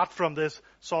apart from this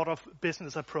sort of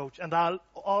business approach? And there are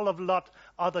a lot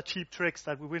other cheap tricks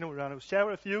that we want to share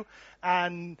with you.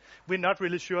 And we're not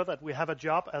really sure that we have a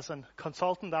job as a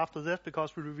consultant after this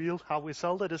because we revealed how we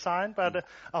sell the design. But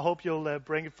I hope you'll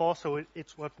bring it forth so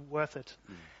it's worth it.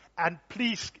 And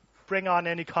please bring on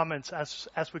any comments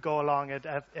as we go along.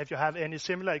 If you have any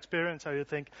similar experience or you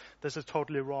think this is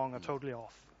totally wrong or totally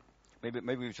off.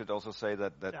 Maybe we should also say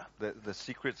that the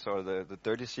secrets or the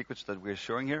dirty secrets that we're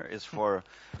showing here is for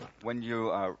when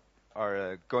you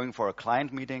are going for a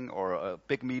client meeting or a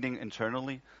big meeting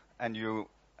internally, and you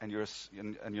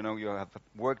have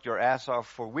worked your ass off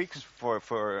for weeks for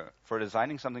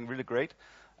designing something really great,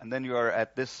 and then you are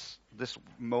at this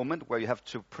moment where you have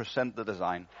to present the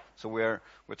design. So we're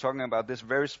talking about this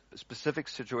very specific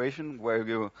situation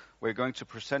where we're going to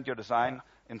present your design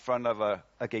in front of a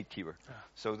gatekeeper.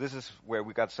 So this is where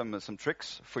we got some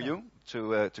tricks for you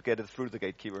to get it through the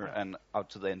gatekeeper and out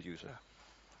to the end user.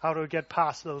 How do we get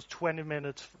past those 20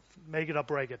 minutes, make it or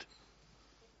break it?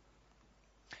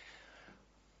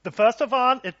 The first of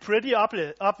all, it's pretty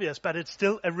obvious, but it's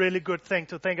still a really good thing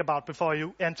to think about before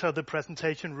you enter the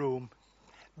presentation room.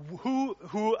 Who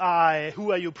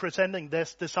are you presenting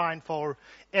this design for?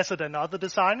 Is it another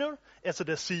designer? Is it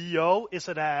a CEO? Is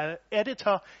it an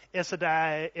editor? Is it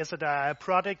a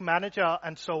product manager?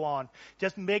 And so on.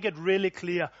 Just make it really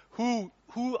clear who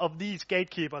of these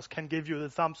gatekeepers can give you the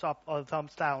thumbs up or the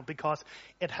thumbs down, because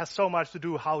it has so much to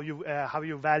do how you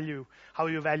value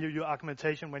your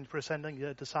argumentation when presenting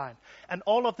your design. And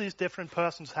all of these different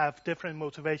persons have different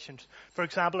motivations. For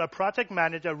example, a project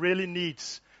manager really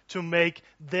needs to make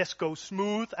this go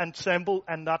smooth and simple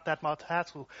and not that much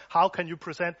hassle? How can you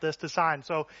present this design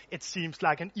so it seems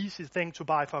like an easy thing to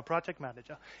buy for a project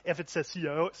manager? If it's a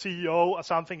CEO or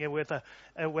something with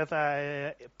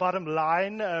a bottom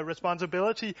line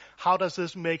responsibility, how does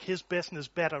this make his business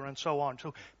better and so on?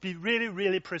 To be really,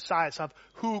 really precise of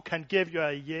who can give you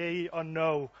a yay or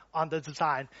no on the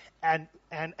design and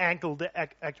angle the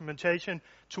argumentation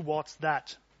towards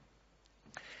that.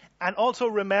 And also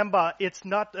remember, it's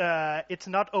not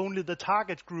only the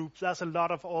target group. There's a lot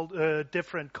of all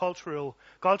different cultural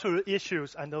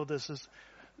issues. I know this is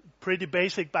pretty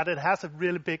basic, but it has a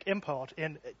really big import.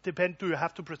 And do you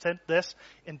have to present this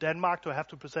in Denmark? Do I have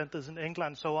to present this in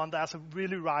England? So on. There's a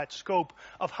really wide scope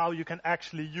of how you can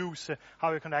actually use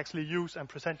and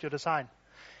present your design.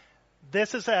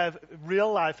 This is a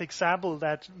real life example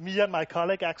that me and my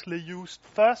colleague actually used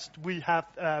first. We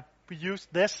used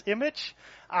this image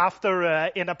after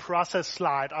in a process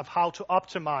slide of how to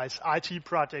optimize IT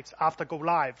projects after go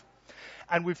live.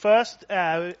 And we first,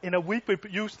 in a week, we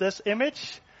used this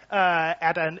image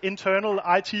at an internal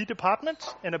IT department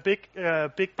in a big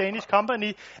Danish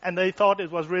company, and they thought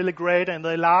it was really great, and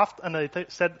they laughed, and they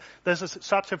said, this is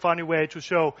such a funny way to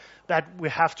show that we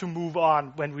have to move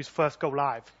on when we first go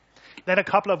live. Then a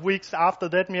couple of weeks after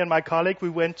that, me and my colleague, we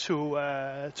went to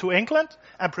England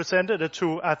and presented it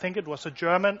to, I think it was a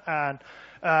German client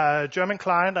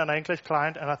and an English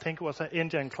client, and I think it was an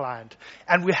Indian client.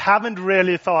 And we haven't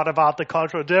really thought about the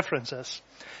cultural differences.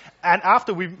 And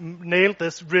after we nailed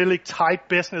this really tight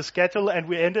business schedule and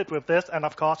we ended with this, and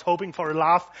of course hoping for a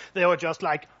laugh, they were just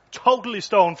like totally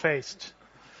stone-faced.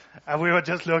 And we were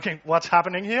just looking, what's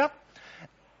happening here?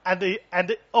 And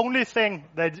the only thing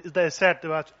they said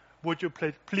was, would you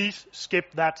please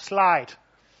skip that slide?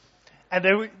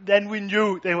 And then we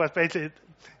knew they was basically,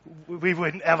 we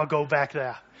wouldn't ever go back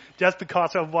there, just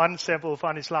because of one simple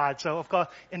funny slide. So of course,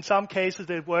 in some cases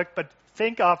it worked, but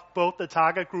think of both the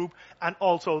target group and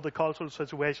also the cultural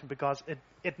situation, because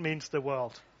it means the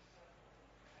world.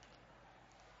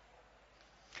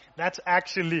 That's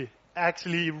actually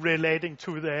relating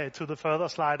to the further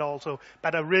slide also,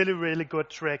 but a really, really good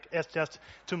trick is just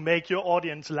to make your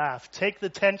audience laugh. Take the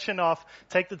tension off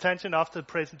the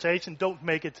presentation. Don't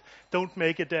make it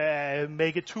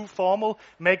too formal.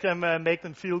 Make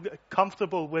them feel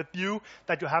comfortable with you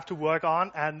that you have to work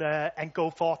on and go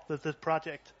forth with this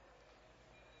project.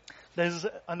 There's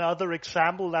another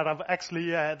example that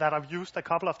I've used a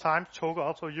couple of times. Toga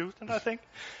also used it, I think.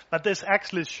 But this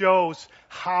actually shows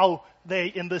how they,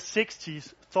 in the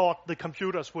 60s, thought the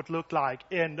computers would look like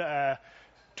in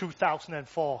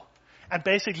 2004. And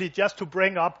basically, just to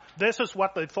bring up, this is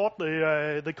what they thought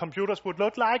the computers would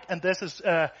look like, and this is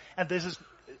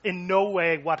in no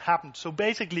way what happened. So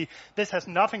basically, this has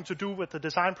nothing to do with the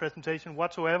design presentation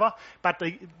whatsoever. But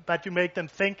you make them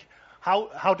think.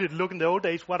 How did it look in the old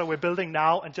days? What are we building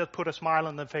now? And just put a smile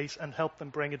on their face and help them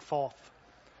bring it forth.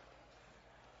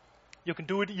 You can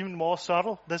do it even more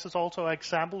subtle. This is also an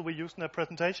example we used in the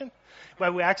presentation,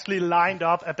 where we actually lined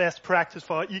up a best practice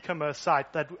for an e-commerce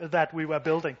site that we were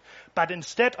building. But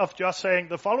instead of just saying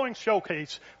the following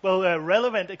showcase, a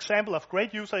relevant example of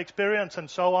great user experience and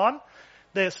so on,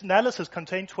 this analysis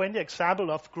contained 20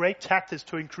 examples of great tactics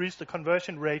to increase the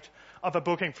conversion rate of a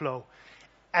booking flow.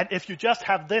 And if you just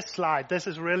have this slide, this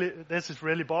is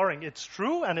really boring. It's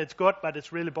true and it's good, but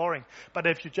it's really boring. But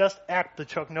if you just add the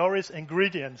Chuck Norris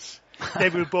ingredients, they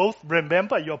will both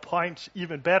remember your points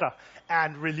even better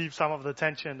and relieve some of the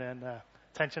tension in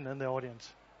the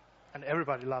audience. And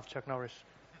everybody loves Chuck Norris.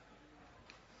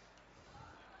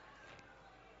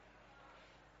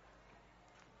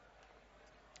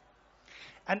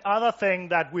 Another thing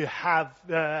that we have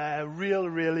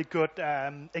really good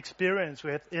experience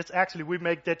with is actually we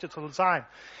make digital design,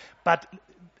 but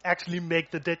actually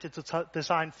make the digital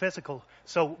design physical.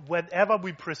 So whenever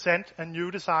we present a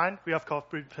new design, we of course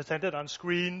present it on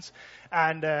screens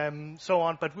and so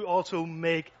on, but we also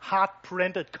make hard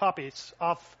printed copies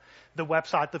of the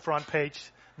website, the front page,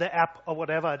 the app or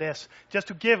whatever it is, just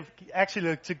to give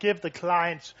the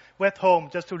clients with home,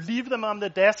 just to leave them on the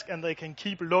desk and they can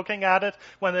keep looking at it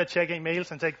when they're checking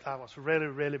mails and think, that was really,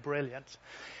 really brilliant.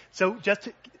 So just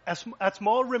a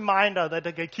small reminder that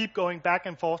they can keep going back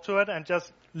and forth to it and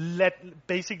just let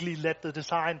the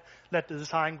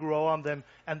design grow on them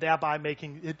and thereby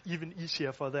making it even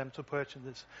easier for them to purchase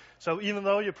this. So even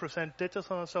though you present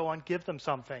digital and so on, give them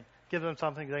something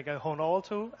they can hone all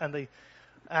to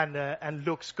and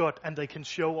looks good, and they can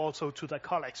show also to their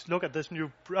colleagues. Look at this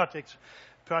new project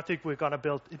we're going to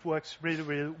build. It works really,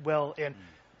 really well in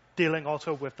dealing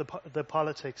also with the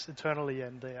politics internally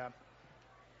and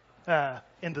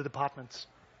in the departments.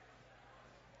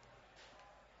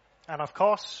 and of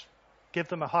course, give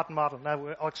them a hot model. Now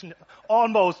we're actually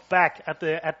almost back at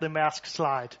the mask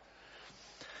slide.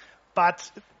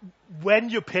 But when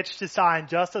you pitch design,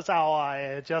 just as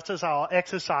our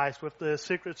exercise with the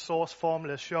secret sauce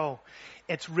formula show,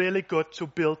 it's really good to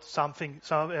build something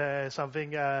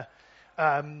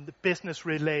business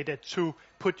related, to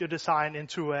put your design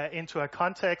into a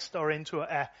context or into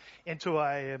a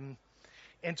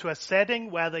setting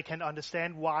where they can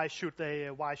understand why should they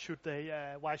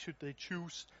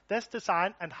choose this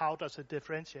design and how does it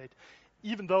differentiate.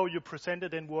 Even though you present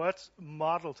it in words,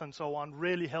 models and so on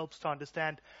really helps to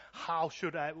understand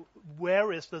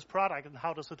where is this product and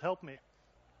how does it help me.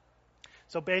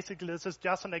 So basically this is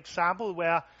just an example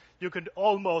where you can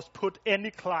almost put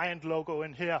any client logo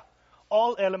in here.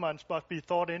 All elements must be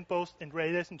thought in both in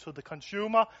relation to the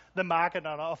consumer, the market,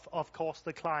 and of course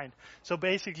the client. So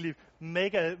basically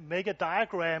make a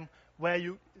diagram where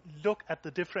you look at the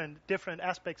different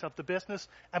aspects of the business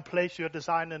and place your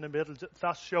design in the middle,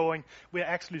 thus showing we're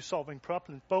actually solving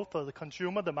problems both for the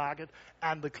consumer, the market,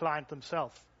 and the client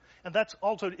themselves. And that's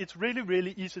also, it's really,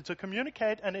 really easy to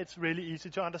communicate, and it's really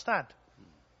easy to understand.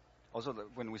 Also,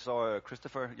 when we saw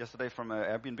Christopher yesterday from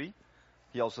Airbnb,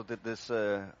 he also did this.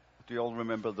 Do you all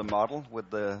remember the model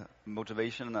with the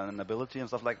motivation and ability and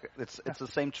stuff like that? It's the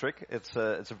same trick. It's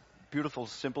a beautiful,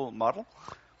 simple model,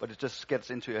 but it just gets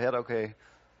into your head. Okay,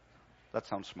 that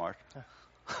sounds smart.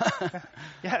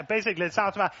 Yeah, basically it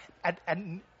sounds smart,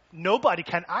 and nobody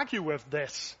can argue with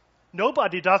this.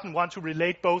 Nobody doesn't want to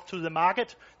relate both to the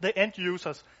market, the end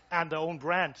users, and their own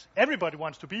brand. Everybody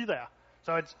wants to be there,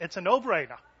 so it's a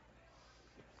no-brainer.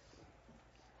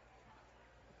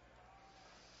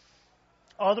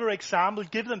 Other example,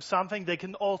 give them something they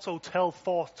can also tell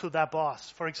forth to their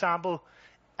boss. For example,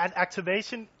 an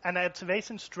activation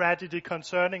strategy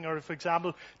concerning, or for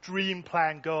example, dream,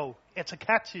 plan, go. It's a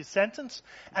catchy sentence,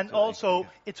 and also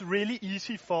it's really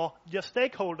easy for your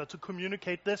stakeholder to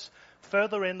communicate this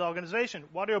further in the organization.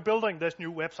 What are you building this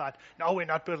new website? No, we're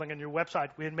not building a new website.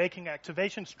 We're making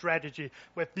activation strategy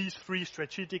with these 3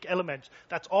 strategic elements.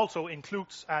 That also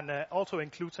includes a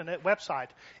website.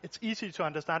 It's easy to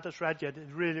understand the strategy, and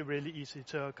it's really, really easy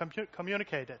to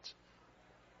communicate it.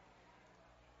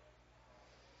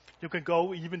 You can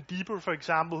go even deeper. For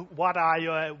example,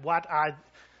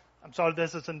 I'm sorry,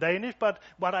 this is in Danish, but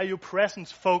what are your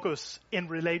presence focus in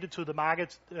related to the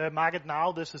market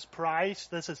now? This is price,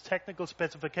 this is technical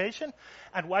specification,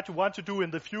 and what you want to do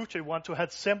in the future, you want to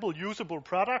have simple, usable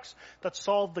products that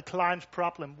solve the client's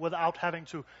problem without having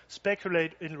to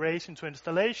speculate in relation to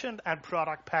installation and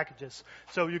product packages.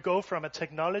 So you go from a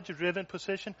technology-driven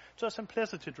position to a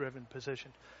simplicity-driven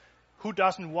position. Who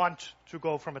doesn't want to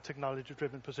go from a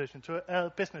technology-driven position to a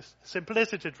business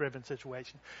simplicity-driven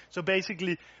situation? So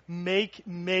basically, make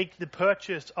the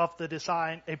purchase of the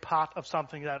design a part of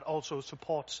something that also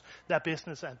supports their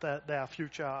business and their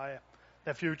future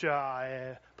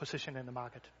position in the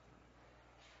market.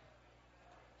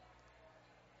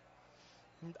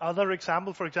 Other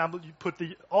example, for example, you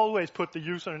always put the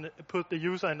user in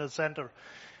the center.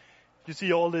 You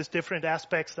see all these different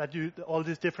aspects all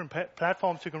these different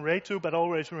platforms you can relate to, but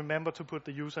always remember to put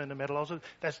the user in the middle. Also,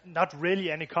 there's not really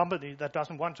any company that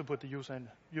doesn't want to put the user in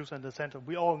the center.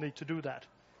 We all need to do that.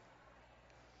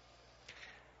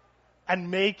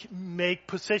 And make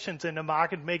positions in the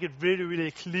market, make it really, really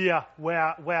clear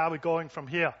where are we going from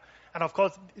here. And of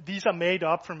course, these are made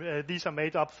up from.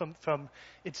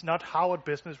 It's not Harvard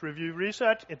Business Review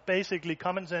research. It's basically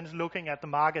common sense, looking at the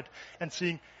market and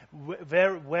seeing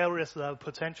where is the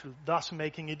potential. Thus,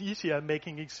 making it easier,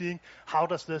 seeing how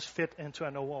does this fit into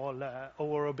an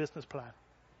overall business plan.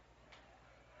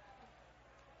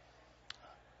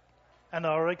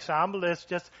 Another example is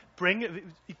just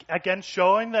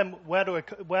showing them where do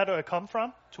I come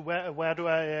from to where do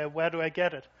I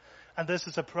get it. And this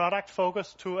is a product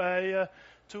focus to a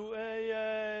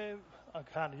I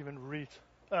can't even read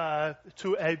where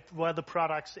the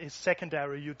product is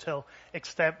secondary. You tell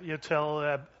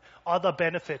other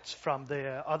benefits from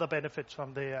the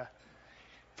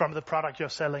product you're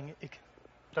selling.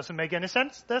 Does it make any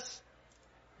sense? This.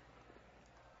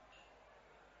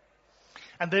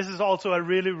 And this is also a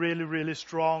really, really, really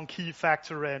strong key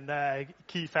factor in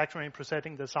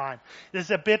presenting design. This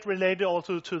is a bit related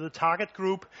also to the target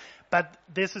group, but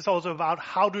this is also about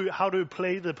how do you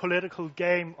play the political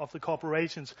game of the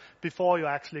corporations before you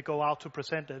actually go out to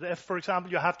present it. If, for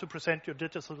example, you have to present your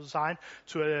digital design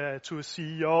to a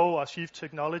CEO or chief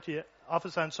technology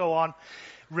officer and so on,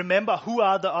 remember who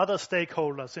are the other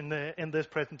stakeholders in this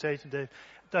presentation.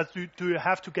 Do you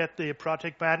have to get the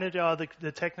project manager or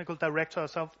the technical director or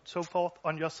so forth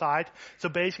on your side? So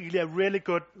basically a really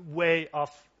good way of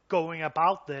going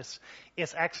about this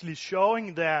is actually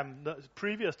showing them the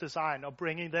previous design or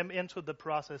bringing them into the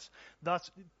process, thus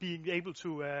being able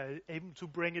to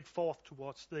bring it forth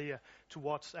towards a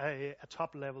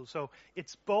top level. So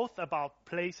it's both about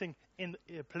placing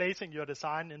your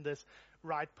design in this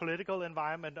right political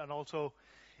environment and also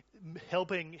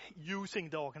helping using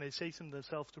the organization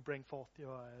themselves to bring forth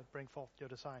your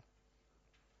design.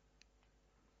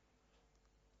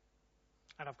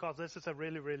 And of course, this is a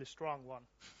really, really strong one.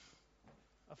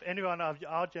 If anyone of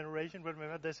our generation will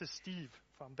remember, this is Steve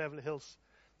from Beverly Hills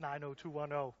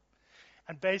 90210.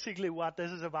 And basically what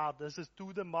this is about, this is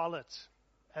do the mullet.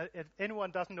 If anyone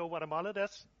doesn't know what a mullet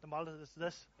is, the mullet is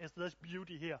this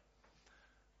beauty here.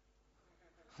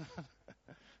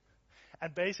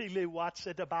 And basically what's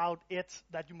it about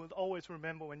that you must always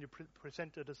remember when you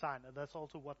present your design. And that's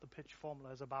also what the pitch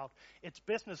formula is about. It's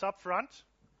business up front,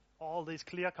 all these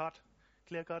clear-cut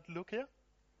look here,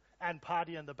 and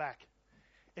party in the back.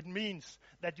 It means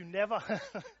that you never,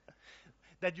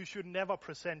 that you should never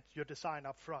present your design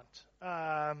up front.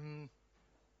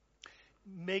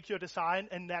 Make your design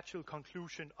a natural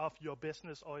conclusion of your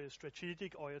business or your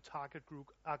strategic or your target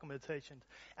group argumentation,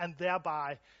 and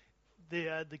thereby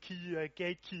the key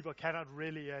gatekeeper cannot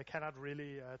really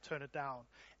turn it down.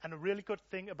 And a really good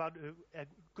thing about a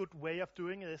good way of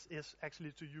doing this is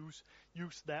actually to use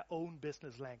their own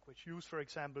business language. Use, for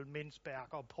example,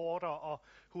 Mintzberg or Porter or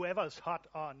whoever is hot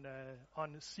on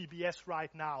CBS right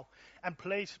now, and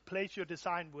place your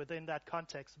design within that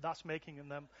context, thus making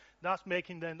them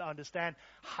understand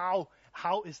how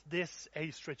is this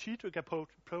a strategic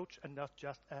approach and not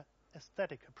just an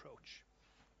aesthetic approach.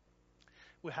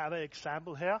 We have an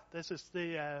example here. This is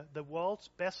the world's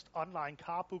best online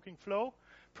car booking flow,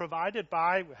 provided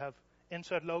by, we have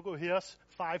insert logo here,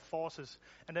 5 Forces.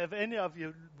 And if any of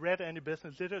you read any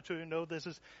business literature, you know this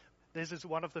is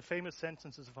one of the famous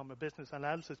sentences from a business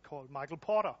analysis called Michael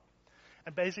Porter.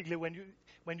 And basically, when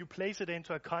you place it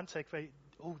into a context where,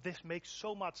 this makes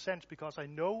so much sense because I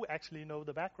actually know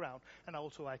the background, and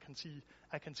also I can see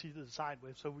the design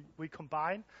with. So we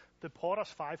combine the Porter's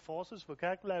 5 Forces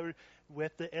vocabulary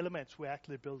with the elements we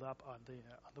actually build up on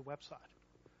the website.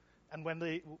 And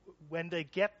when they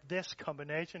get this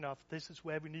combination of this is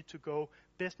where we need to go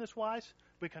business-wise,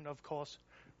 we can of course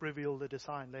reveal the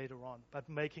design later on, but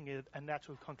making it a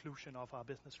natural conclusion of our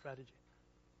business strategy.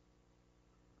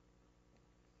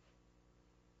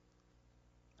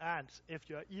 And if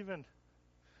you're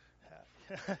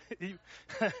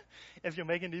if you're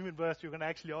making it even worse, you can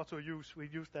actually also we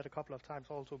used that a couple of times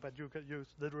also, but you can use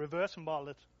the reverse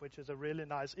mullet, which is a really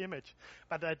nice image,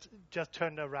 but that just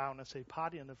turn around and say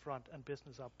party in the front and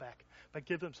business up back. But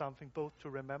give them something both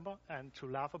to remember and to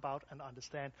laugh about and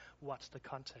understand what's the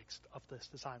context of this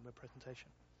design representation.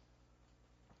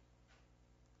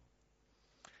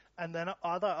 And then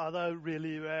other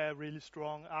really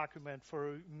strong argument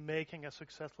for making a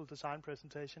successful design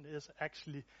presentation is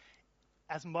actually,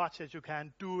 as much as you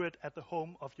can, do it at the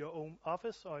home of your own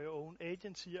office or your own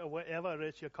agency or wherever it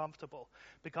is you're comfortable.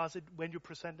 Because when you're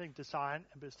presenting design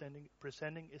and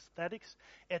presenting aesthetics,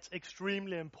 it's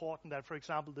extremely important that, for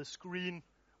example, the screen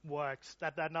works,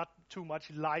 that there are not too much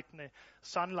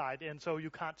sunlight in, so you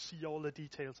can't see all the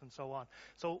details and so on.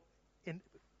 So in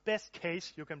best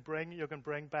case, you can bring the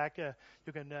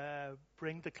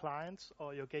clients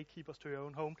or your gatekeepers to your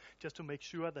own home just to make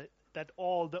sure that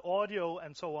all the audio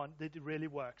and so on, that it really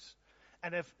works.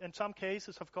 And if in some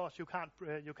cases, of course, you can't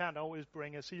always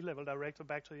bring a C-level director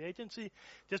back to the agency.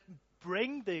 Just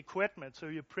bring the equipment so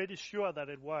you're pretty sure that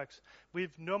it works. We've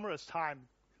numerous times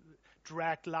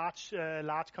dragged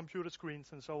large computer screens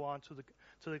and so on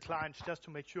to the clients just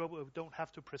to make sure we don't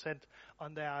have to present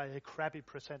on their crappy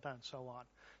presenter and so on.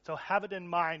 So have it in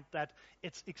mind that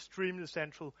it's extremely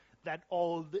central that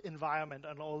all the environment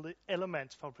and all the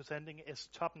elements for presenting is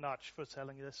top-notch for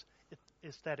selling this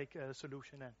aesthetic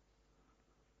solution in.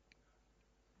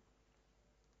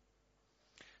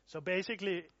 So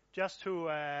basically, just to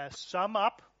sum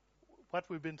up what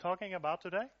we've been talking about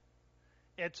today,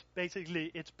 it's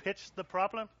pitch the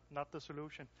problem, not the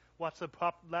solution. What's the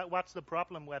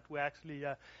problem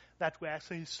that we're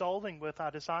actually solving with our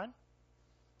design?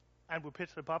 And we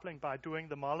pitch the problem by doing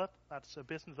the mullet. That's a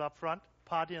business up front,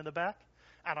 party in the back,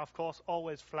 and of course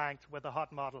always flanked with a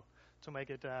hot model to make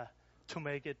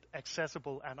it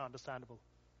accessible and understandable.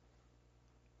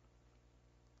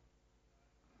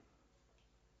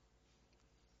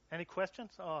 Any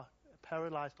questions or a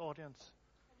paralyzed audience?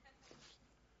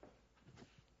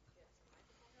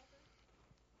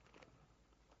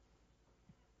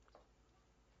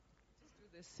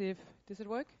 Let's see does it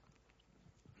work?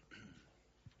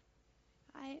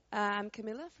 Hi, I'm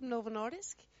Camilla from Novo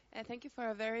Nordisk, Thank you for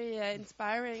a very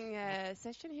inspiring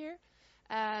session here.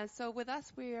 So with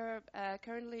us, we're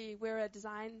currently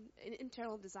an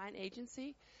internal design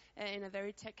agency in a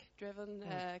very tech-driven,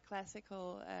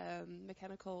 classical,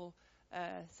 mechanical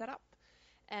setup,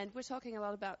 and we're talking a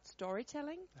lot about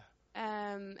storytelling,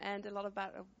 and a lot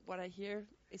about what I hear,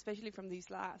 especially from these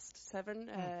last 7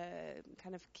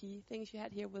 kind of key things you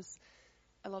had here, was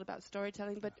a lot about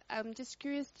storytelling. But I'm just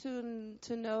curious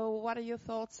to know, what are your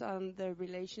thoughts on the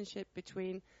relationship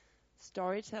between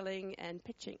storytelling and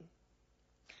pitching?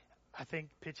 I think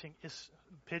pitching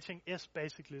is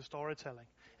basically storytelling.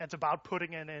 It's about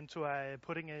putting it into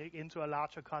a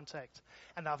larger context.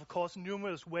 And of course,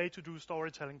 numerous ways to do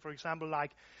storytelling. For example,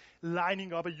 like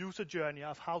lining up a user journey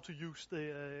of how to use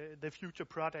the future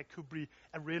product could be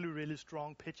a really, really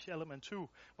strong pitch element too,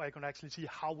 where you can actually see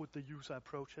how would the user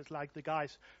approach it. Like the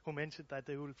guys who mentioned that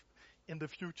they will in the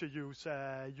future use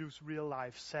real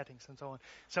life settings and so on.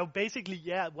 So basically,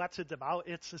 what's it about?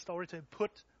 It's a story to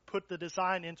put the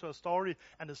design into a story,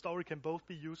 and the story can both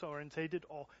be user-orientated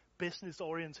or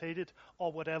business-orientated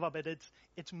or whatever, but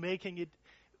it's making it,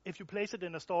 if you place it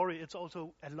in a story, it's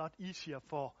also a lot easier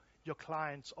for your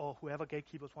clients or whoever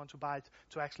gatekeepers want to buy it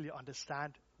to actually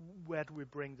understand where do we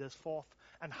bring this forth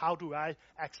and how do I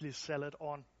actually sell it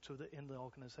on to in the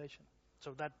organization.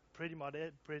 So that pretty much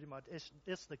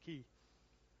is the key.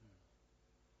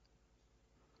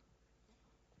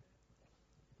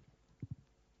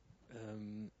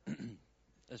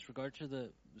 As regard to the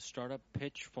startup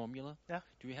pitch formula,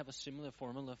 do you have a similar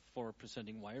formula for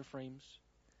presenting wireframes?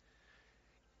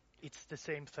 It's the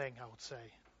same thing, I would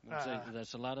say.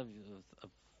 There's a lot of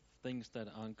things that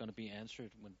aren't going to be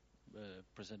answered when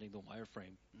presenting the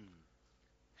wireframe.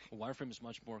 A wireframe is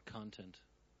much more content.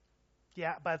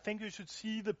 Yeah, but I think you should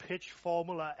see the pitch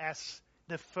formula as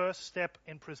the first step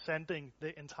in presenting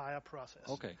the entire process.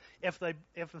 Okay. If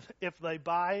they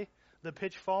buy the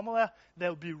pitch formula,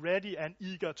 they'll be ready and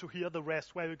eager to hear the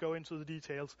rest, where we go into the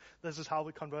details. This is how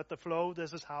we convert the flow.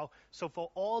 This is how. So for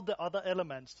all the other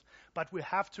elements, but we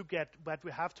have to get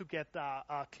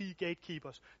our key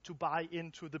gatekeepers to buy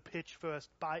into the pitch first,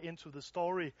 buy into the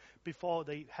story before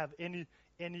they have any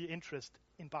interest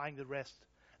in buying the rest.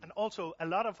 And also, a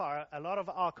lot of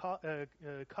our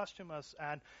customers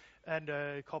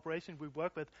and corporations we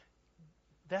work with,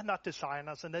 they're not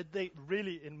designers, and they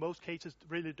really, in most cases,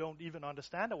 really don't even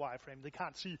understand a wireframe. They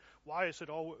can't see why is it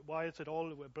all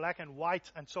black and white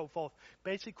and so forth.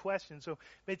 Basic questions. So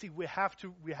basically, we have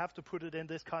to put it in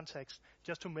this context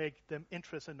just to make them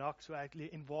interested enough to actually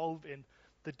involve in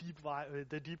the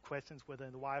deep questions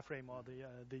within the wireframe or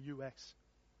the UX.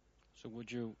 So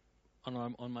would you,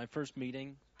 on my first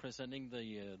meeting, presenting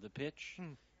the pitch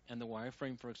and the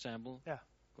wireframe, for example,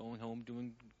 going home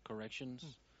doing corrections.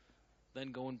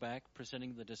 Then going back,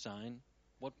 presenting the design,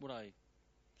 what would I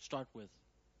start with?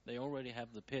 They already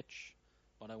have the pitch,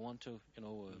 but I want to,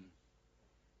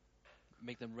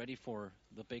 make them ready for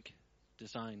the big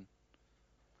design.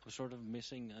 I'm sort of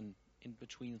missing an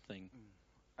in-between thing.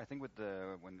 I think with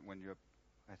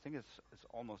I think it's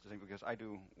almost the same, because I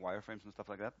do wireframes and stuff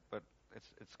like that, but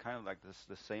it's kind of like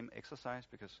the same exercise,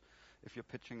 because if you're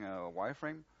pitching a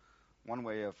wireframe, one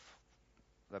way of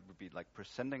that would be like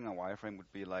presenting a wireframe would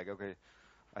be like, okay,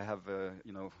 I have the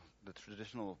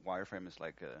traditional wireframe is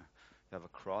like you have a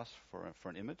cross for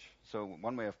an image. So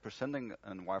one way of presenting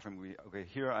a wireframe would be, okay,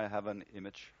 here I have an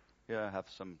image, here I have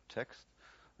some text,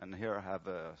 and here I have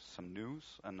some news,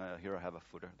 and here I have a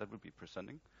footer. That would be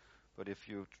presenting. But if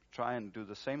you try and do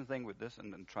the same thing with this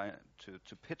and then try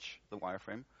to pitch the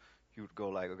wireframe, you would go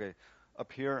like, okay,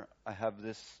 up here I have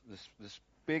this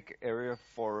big area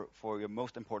for your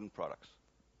most important products.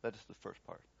 That is the first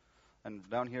part. And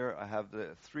down here I have the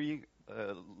 3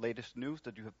 latest news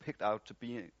that you have picked out to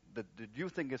be, that you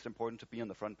think is important to be on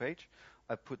the front page.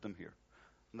 I put them here.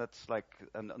 And that's like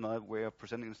another way of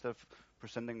presenting. Instead of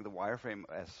presenting the wireframe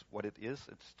as what it is,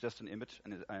 it's just an image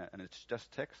and it's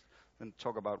just text. Then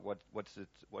talk about what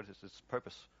is its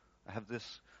purpose. I have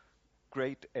this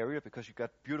great area because you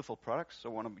got beautiful products, so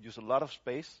I want to use a lot of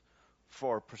space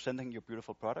for presenting your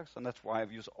beautiful products, and that's why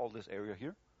I've used all this area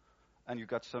here. And you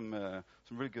got some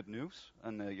really good news,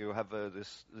 and you have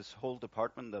this whole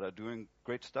department that are doing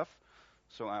great stuff.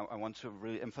 So I want to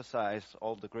really emphasize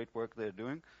all the great work they're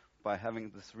doing by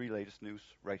having the 3 latest news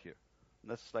right here.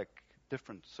 And that's like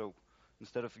different. So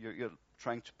instead of you're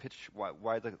trying to pitch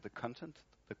why the content,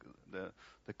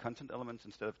 the content elements,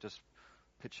 instead of just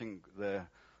pitching the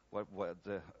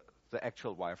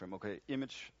actual wireframe. Okay,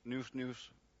 image, news,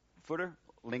 footer,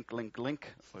 link,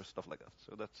 or stuff like that.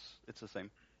 So it's the same.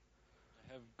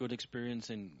 I have good experience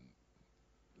in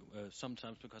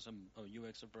sometimes because I'm a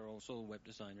UX but also a web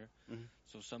designer. Mhm.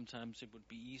 So sometimes it would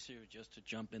be easier just to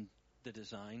jump in the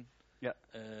design. Yeah.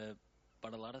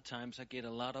 But a lot of times I get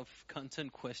a lot of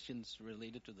content questions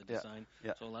related to the Yeah, design.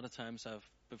 yeah. So a lot of times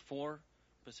before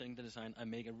presenting the design, I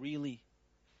make a really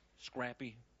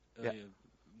scrappy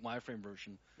wireframe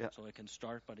version. Yeah. So I can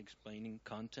start by explaining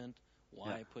content, why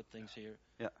Yeah. I put things here,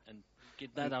 Yeah. and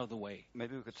get that out of the way.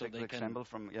 Maybe we could So take they the can example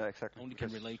from exactly. only can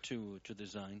because relate to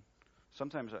design.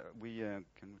 Sometimes we can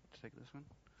we take this one.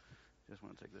 Just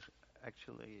want to take this.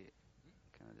 Actually,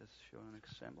 can I just show an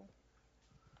example?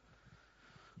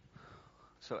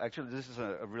 So actually, this is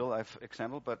a real life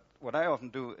example. But what I often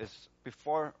do is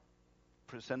before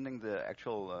presenting the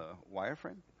actual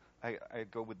wireframe, I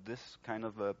go with this kind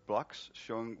of blocks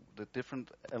showing the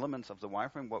different elements of the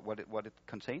wireframe, what it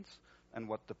contains, and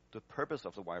what the purpose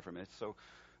of the wireframe is. So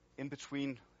in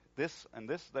between this and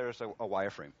this, there's a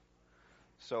wireframe.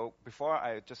 So before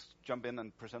I just jump in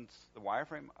and present the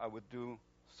wireframe, I would do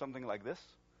something like this,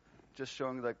 just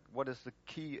showing like what is the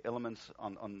key elements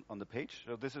on the page.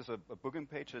 So this is a booking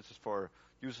page. This is for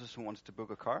users who wants to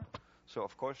book a car. So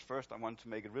of course, first I want to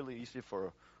make it really easy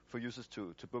for users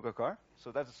to book a car.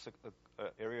 So that's a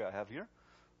area I have here.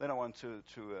 Then I want to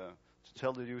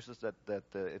tell the users that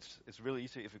it's really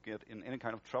easy if you get in any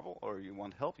kind of trouble or you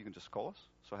want help, you can just call us.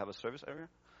 So I have a service area.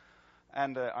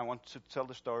 And I want to tell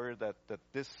the story that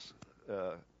this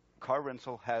car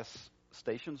rental has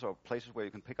stations or places where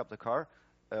you can pick up the car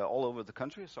all over the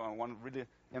country. So I want to really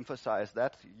emphasize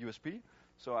that USP.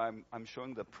 So I'm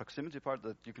showing the proximity part,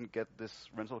 that you can get this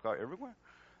rental car everywhere.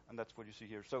 And that's what you see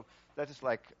here. So that is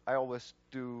like, I always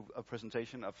do a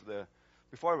presentation of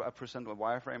before I present a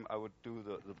wireframe, I would do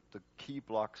the key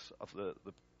blocks of the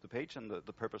page and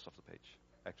the purpose of the page,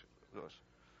 actually. Those.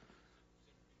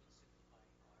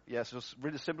 Yeah, so it's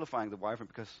really simplifying the wireframe,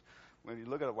 because when you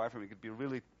look at a wireframe, it could be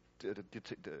really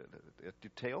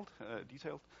detailed,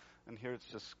 and here it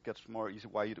just gets more easy.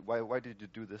 Why did you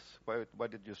do this? Why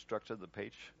did you structure the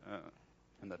page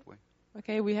in that way?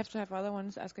 Okay, we have to have other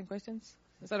ones asking questions.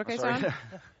 Is that okay, Sorry. Søren?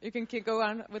 You can go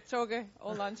on with Torge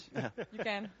all lunch. Yeah. You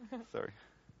can. Sorry.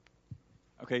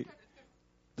 Okay,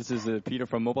 this is Peter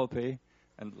from MobilePay,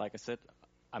 and like I said,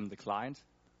 I'm the client,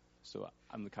 so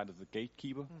I'm the kind of the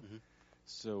gatekeeper. Mm-hmm.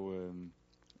 So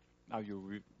now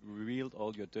you revealed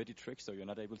all your dirty tricks, so you're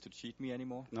not able to cheat me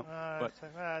anymore. No,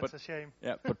 it's a shame.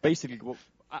 Yeah, but basically,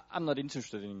 I'm not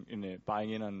interested in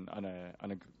buying in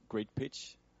on a great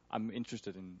pitch. I'm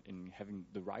interested in having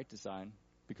the right design,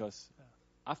 because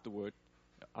after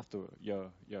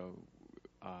you're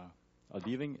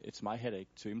leaving, it's my headache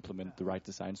to implement the right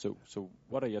design. So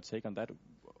what are your take on that?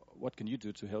 What can you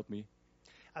do to help me?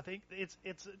 I think it's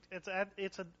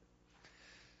a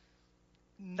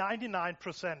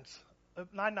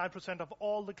 99% of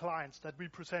all the clients that we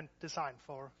present design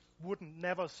for wouldn't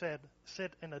never sit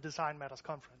in a Design Matters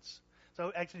conference.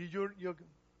 So actually, you're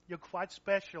quite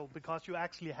special, because you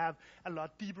actually have a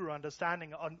lot deeper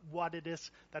understanding on what it is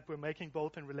that we're making,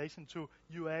 both in relation to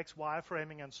UX,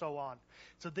 wireframing, and so on.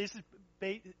 So this is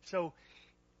so.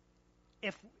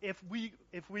 If we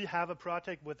have a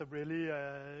project with a really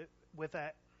with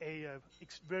a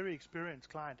very experienced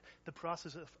client, the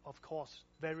process is of course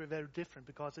very, very different,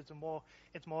 because it's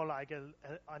more like an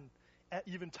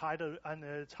even tighter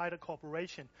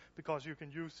cooperation, because you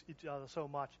can use each other so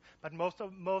much. But most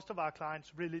of our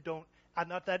clients really are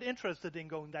not that interested in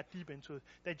going that deep into it.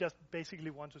 They just basically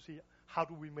want to see, how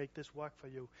do we make this work for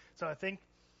you? So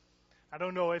I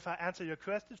don't know if I answer your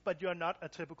questions, but you're not a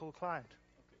typical client.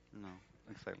 No,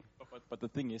 exactly. But the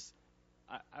thing is,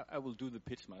 I will do the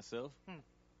pitch myself,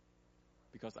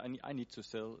 because I need to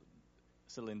sell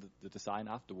in the design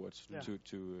afterwards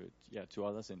to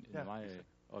others in my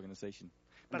organization.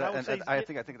 But I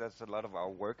think that's a lot of our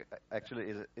work.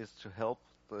 Actually, is to help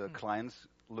the clients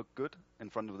look good in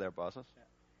front of their bosses. Yeah.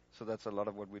 So that's a lot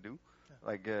of what we do. Yeah.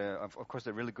 Like, of course,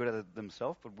 they're really good at it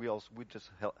themselves, but we just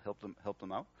help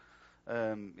them out.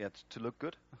 To look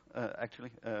good,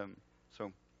 actually. And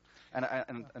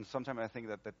sometimes I think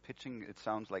that pitching, it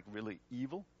sounds like really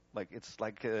evil. Like it's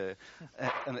like,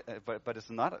 but it's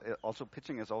not. Also,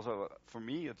 pitching is also, for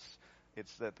me, it's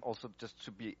that also just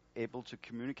to be able to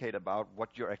communicate about what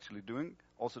you're actually doing,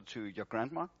 also to your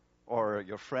grandma or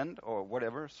your friend or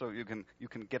whatever, so you can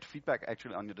get feedback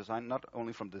actually on your design, not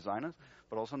only from designers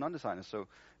but also non-designers. So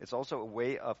it's also a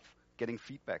way of getting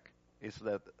feedback, is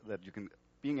that you can,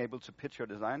 being able to pitch your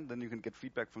design, then you can get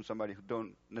feedback from somebody who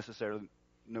don't necessarily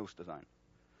knows design.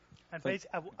 And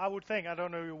I would think, I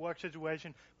don't know your work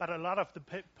situation, but a lot of the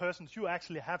persons, you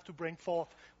actually have to bring forth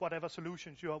whatever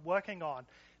solutions you are working on.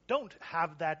 don't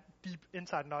have that deep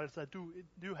inside knowledge that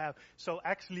do have. So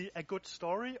actually a good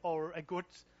story or a good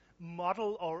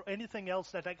model or anything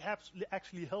else that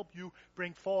actually help you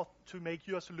bring forth to make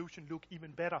your solution look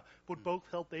even better would both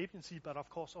help the agency, but of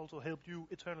course also help you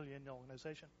eternally in your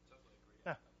organization. Totally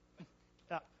agree.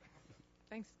 Yeah. Yeah.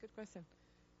 Thanks. Good question.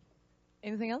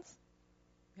 Anything else?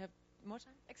 We have more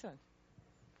time? Excellent.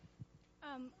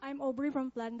 I'm Aubrey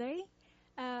from Planday.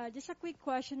 Just a quick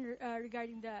question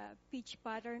regarding the pitch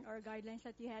pattern or guidelines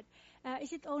that you had.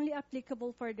 Is it only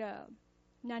applicable for the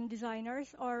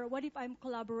non-designers, or what if I'm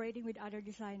collaborating with other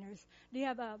designers? Do you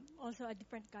have also a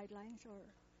different guidelines or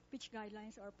pitch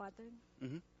guidelines or pattern?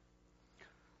 Mm-hmm.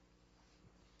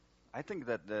 I think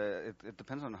that it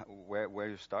depends on where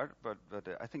you start, but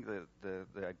I think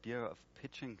the idea of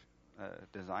pitching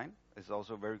design is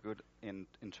also very good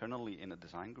internally in a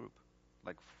design group,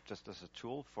 like just as a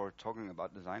tool for talking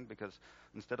about design, because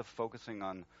instead of focusing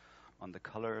on the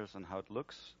colors and how it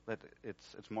looks, that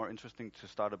it's more interesting to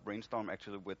start a brainstorm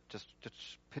actually with just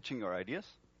pitching your ideas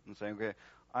and saying, okay,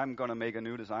 I'm gonna make a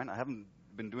new design. I haven't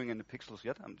been doing any pixels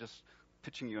yet. I'm just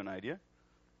pitching you an idea.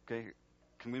 Okay,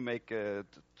 can we make,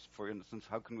 for instance,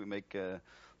 how can we make the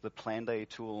Planday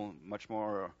tool much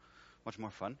more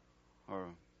fun, or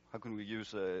how can we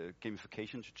use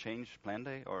gamification to change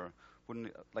Planday, or wouldn't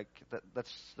it, like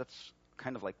that's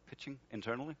kind of like pitching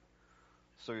internally.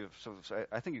 So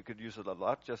I think you could use it a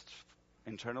lot just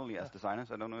internally as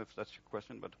designers. I don't know if that's your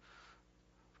question, but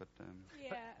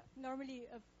yeah, normally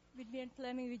with me and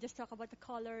Fleming, we just talk about the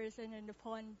colors and then the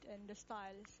font and the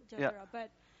styles, etc. Yeah. But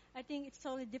I think it's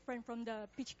totally different from the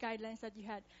pitch guidelines that you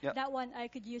had. Yeah. That one I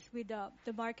could use with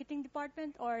the marketing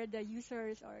department or the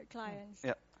users or clients.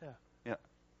 Yeah, yeah, yeah.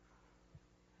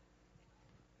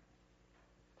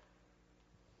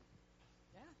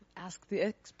 Ask the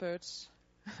experts.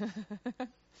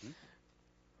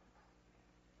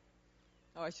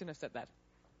 Oh, I shouldn't have said that.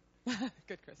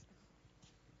 Good, Chris.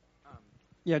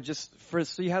 Yeah, just for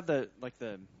so you have the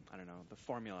I don't know, the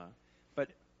formula, but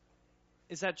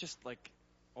is that just like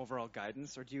overall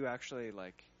guidance, or do you actually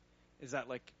does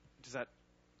that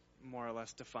more or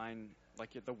less define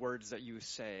like the words that you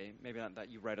say, maybe not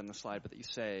that you write on the slide, but that you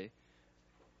say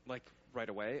like right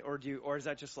away, or is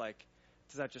that just does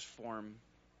that just form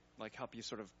help you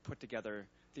sort of put together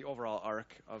the overall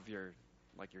arc of your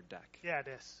deck? Yeah, it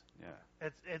is. Yeah,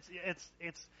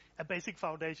 it's a basic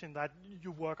foundation that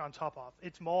you work on top of.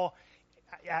 It's more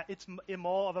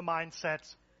more of a mindset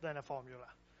than a formula.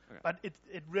 Okay. But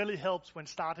it really helps when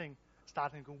starting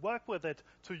to work with it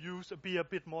to be a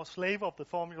bit more slave of the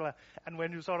formula. And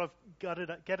when you sort of get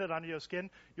it under your skin,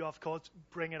 you of course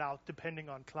bring it out depending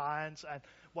on clients and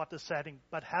what the setting.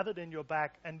 But have it in your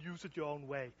back and use it your own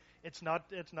way. It's not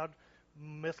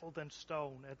metal than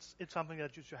stone. It's something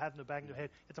that you should have in the back of your head.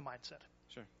 It's a mindset.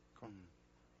 Sure. Cool.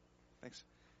 Thanks.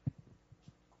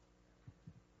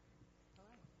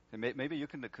 Maybe you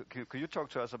can. Could you talk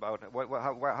to us about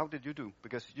how did you do?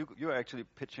 Because you're actually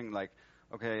pitching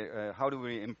okay, how do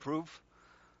we improve?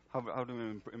 How do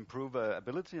we improve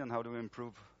ability, and how do we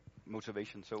improve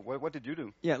motivation? So what did you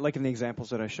do? Yeah, like in the examples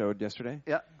that I showed yesterday.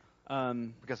 Yeah.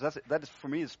 Because that is for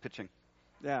me is pitching.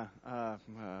 Yeah.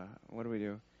 What do we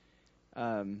do?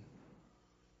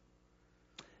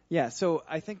 Yeah. So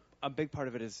I think a big part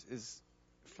of it is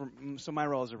so my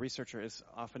role as a researcher is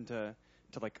often to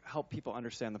help people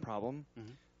understand the problem.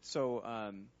 Mm-hmm. So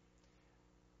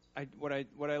what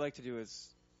I like to do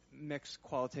is mix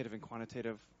qualitative and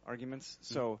quantitative arguments.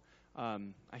 Mm-hmm. So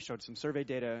I showed some survey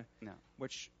data,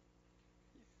 which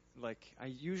I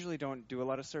usually don't do a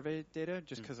lot of survey data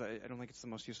just because I don't think it's the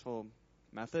most useful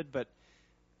method. But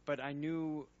I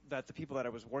knew that the people that I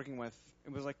was working with,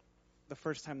 it was the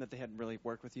first time that they had really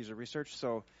worked with user research.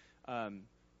 So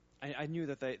I knew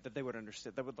that they would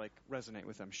understand, that would resonate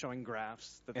with them. Showing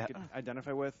graphs that they could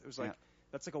identify with, it was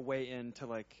that's a way in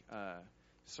to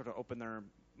sort of open their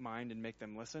mind and make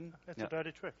them listen. It's a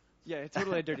dirty trick. Yeah, it's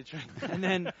totally a dirty trick. And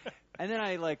then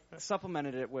I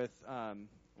supplemented it with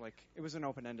it was an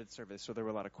open-ended survey, so there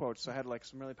were a lot of quotes. So I had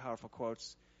some really powerful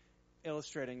quotes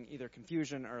illustrating either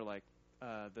confusion or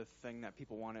the thing that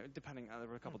people wanted, depending. There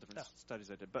were a couple different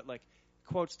studies I did, but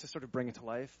quotes to sort of bring it to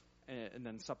life, and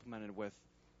then supplemented with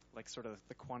sort of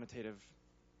the quantitative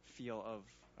feel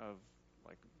of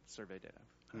survey data,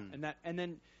 and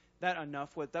then that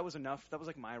was enough. That was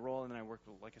my role, and then I worked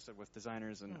with, like I said, with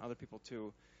designers and other people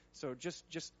too. So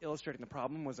just illustrating the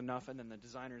problem was enough, and then the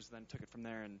designers then took it from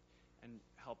there and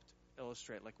helped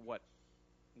illustrate what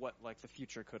the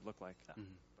future could look like. Mm-hmm.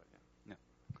 But yeah.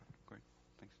 Okay, great.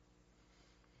 Thanks.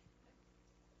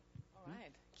 All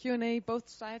right. Q&A both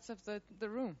sides of the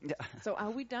room. Yeah. So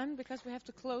are we done? Because we have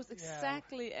to close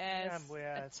exactly at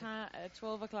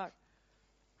 12 o'clock.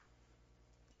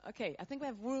 Okay, I think we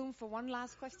have room for one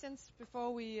last question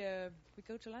before we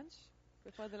go to lunch,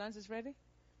 before the lunch is ready.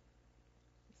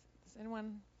 Does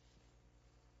anyone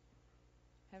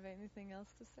have anything else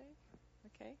to say?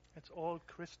 Okay. It's all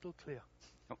crystal clear.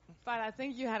 But I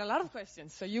think you had a lot of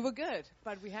questions, so you were good.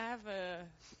 But we have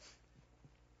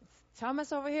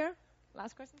Thomas over here.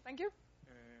 Last question. Thank you.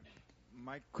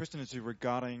 My question is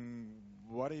regarding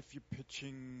what if you're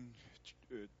pitching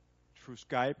through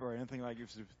Skype or anything like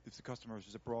if the customer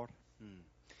is abroad?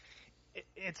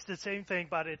 It's the same thing,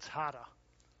 but it's harder.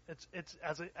 It's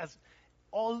as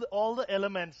all the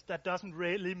elements that doesn't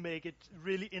really make it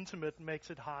really intimate makes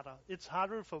it harder. It's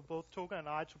harder for both Toga and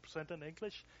I to present in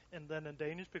English and then in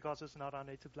Danish because it's not our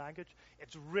native language.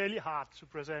 It's really hard to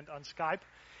present on Skype,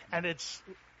 and it's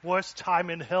worst time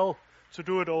in hell to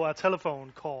do it over a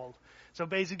telephone call. So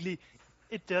basically,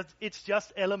 it's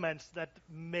just elements that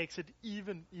makes it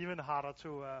even harder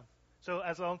to. So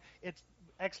as long it's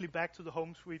actually back to the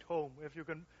home sweet home. If you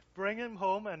can bring him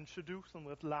home and introduce them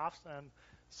with laughs and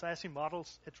sassy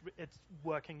models, it's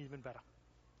working even better.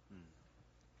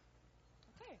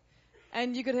 Okay.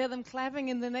 And you could hear them clapping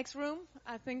in the next room.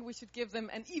 I think we should give them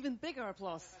an even bigger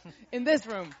applause in this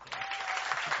room.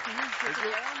 Thank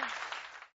you.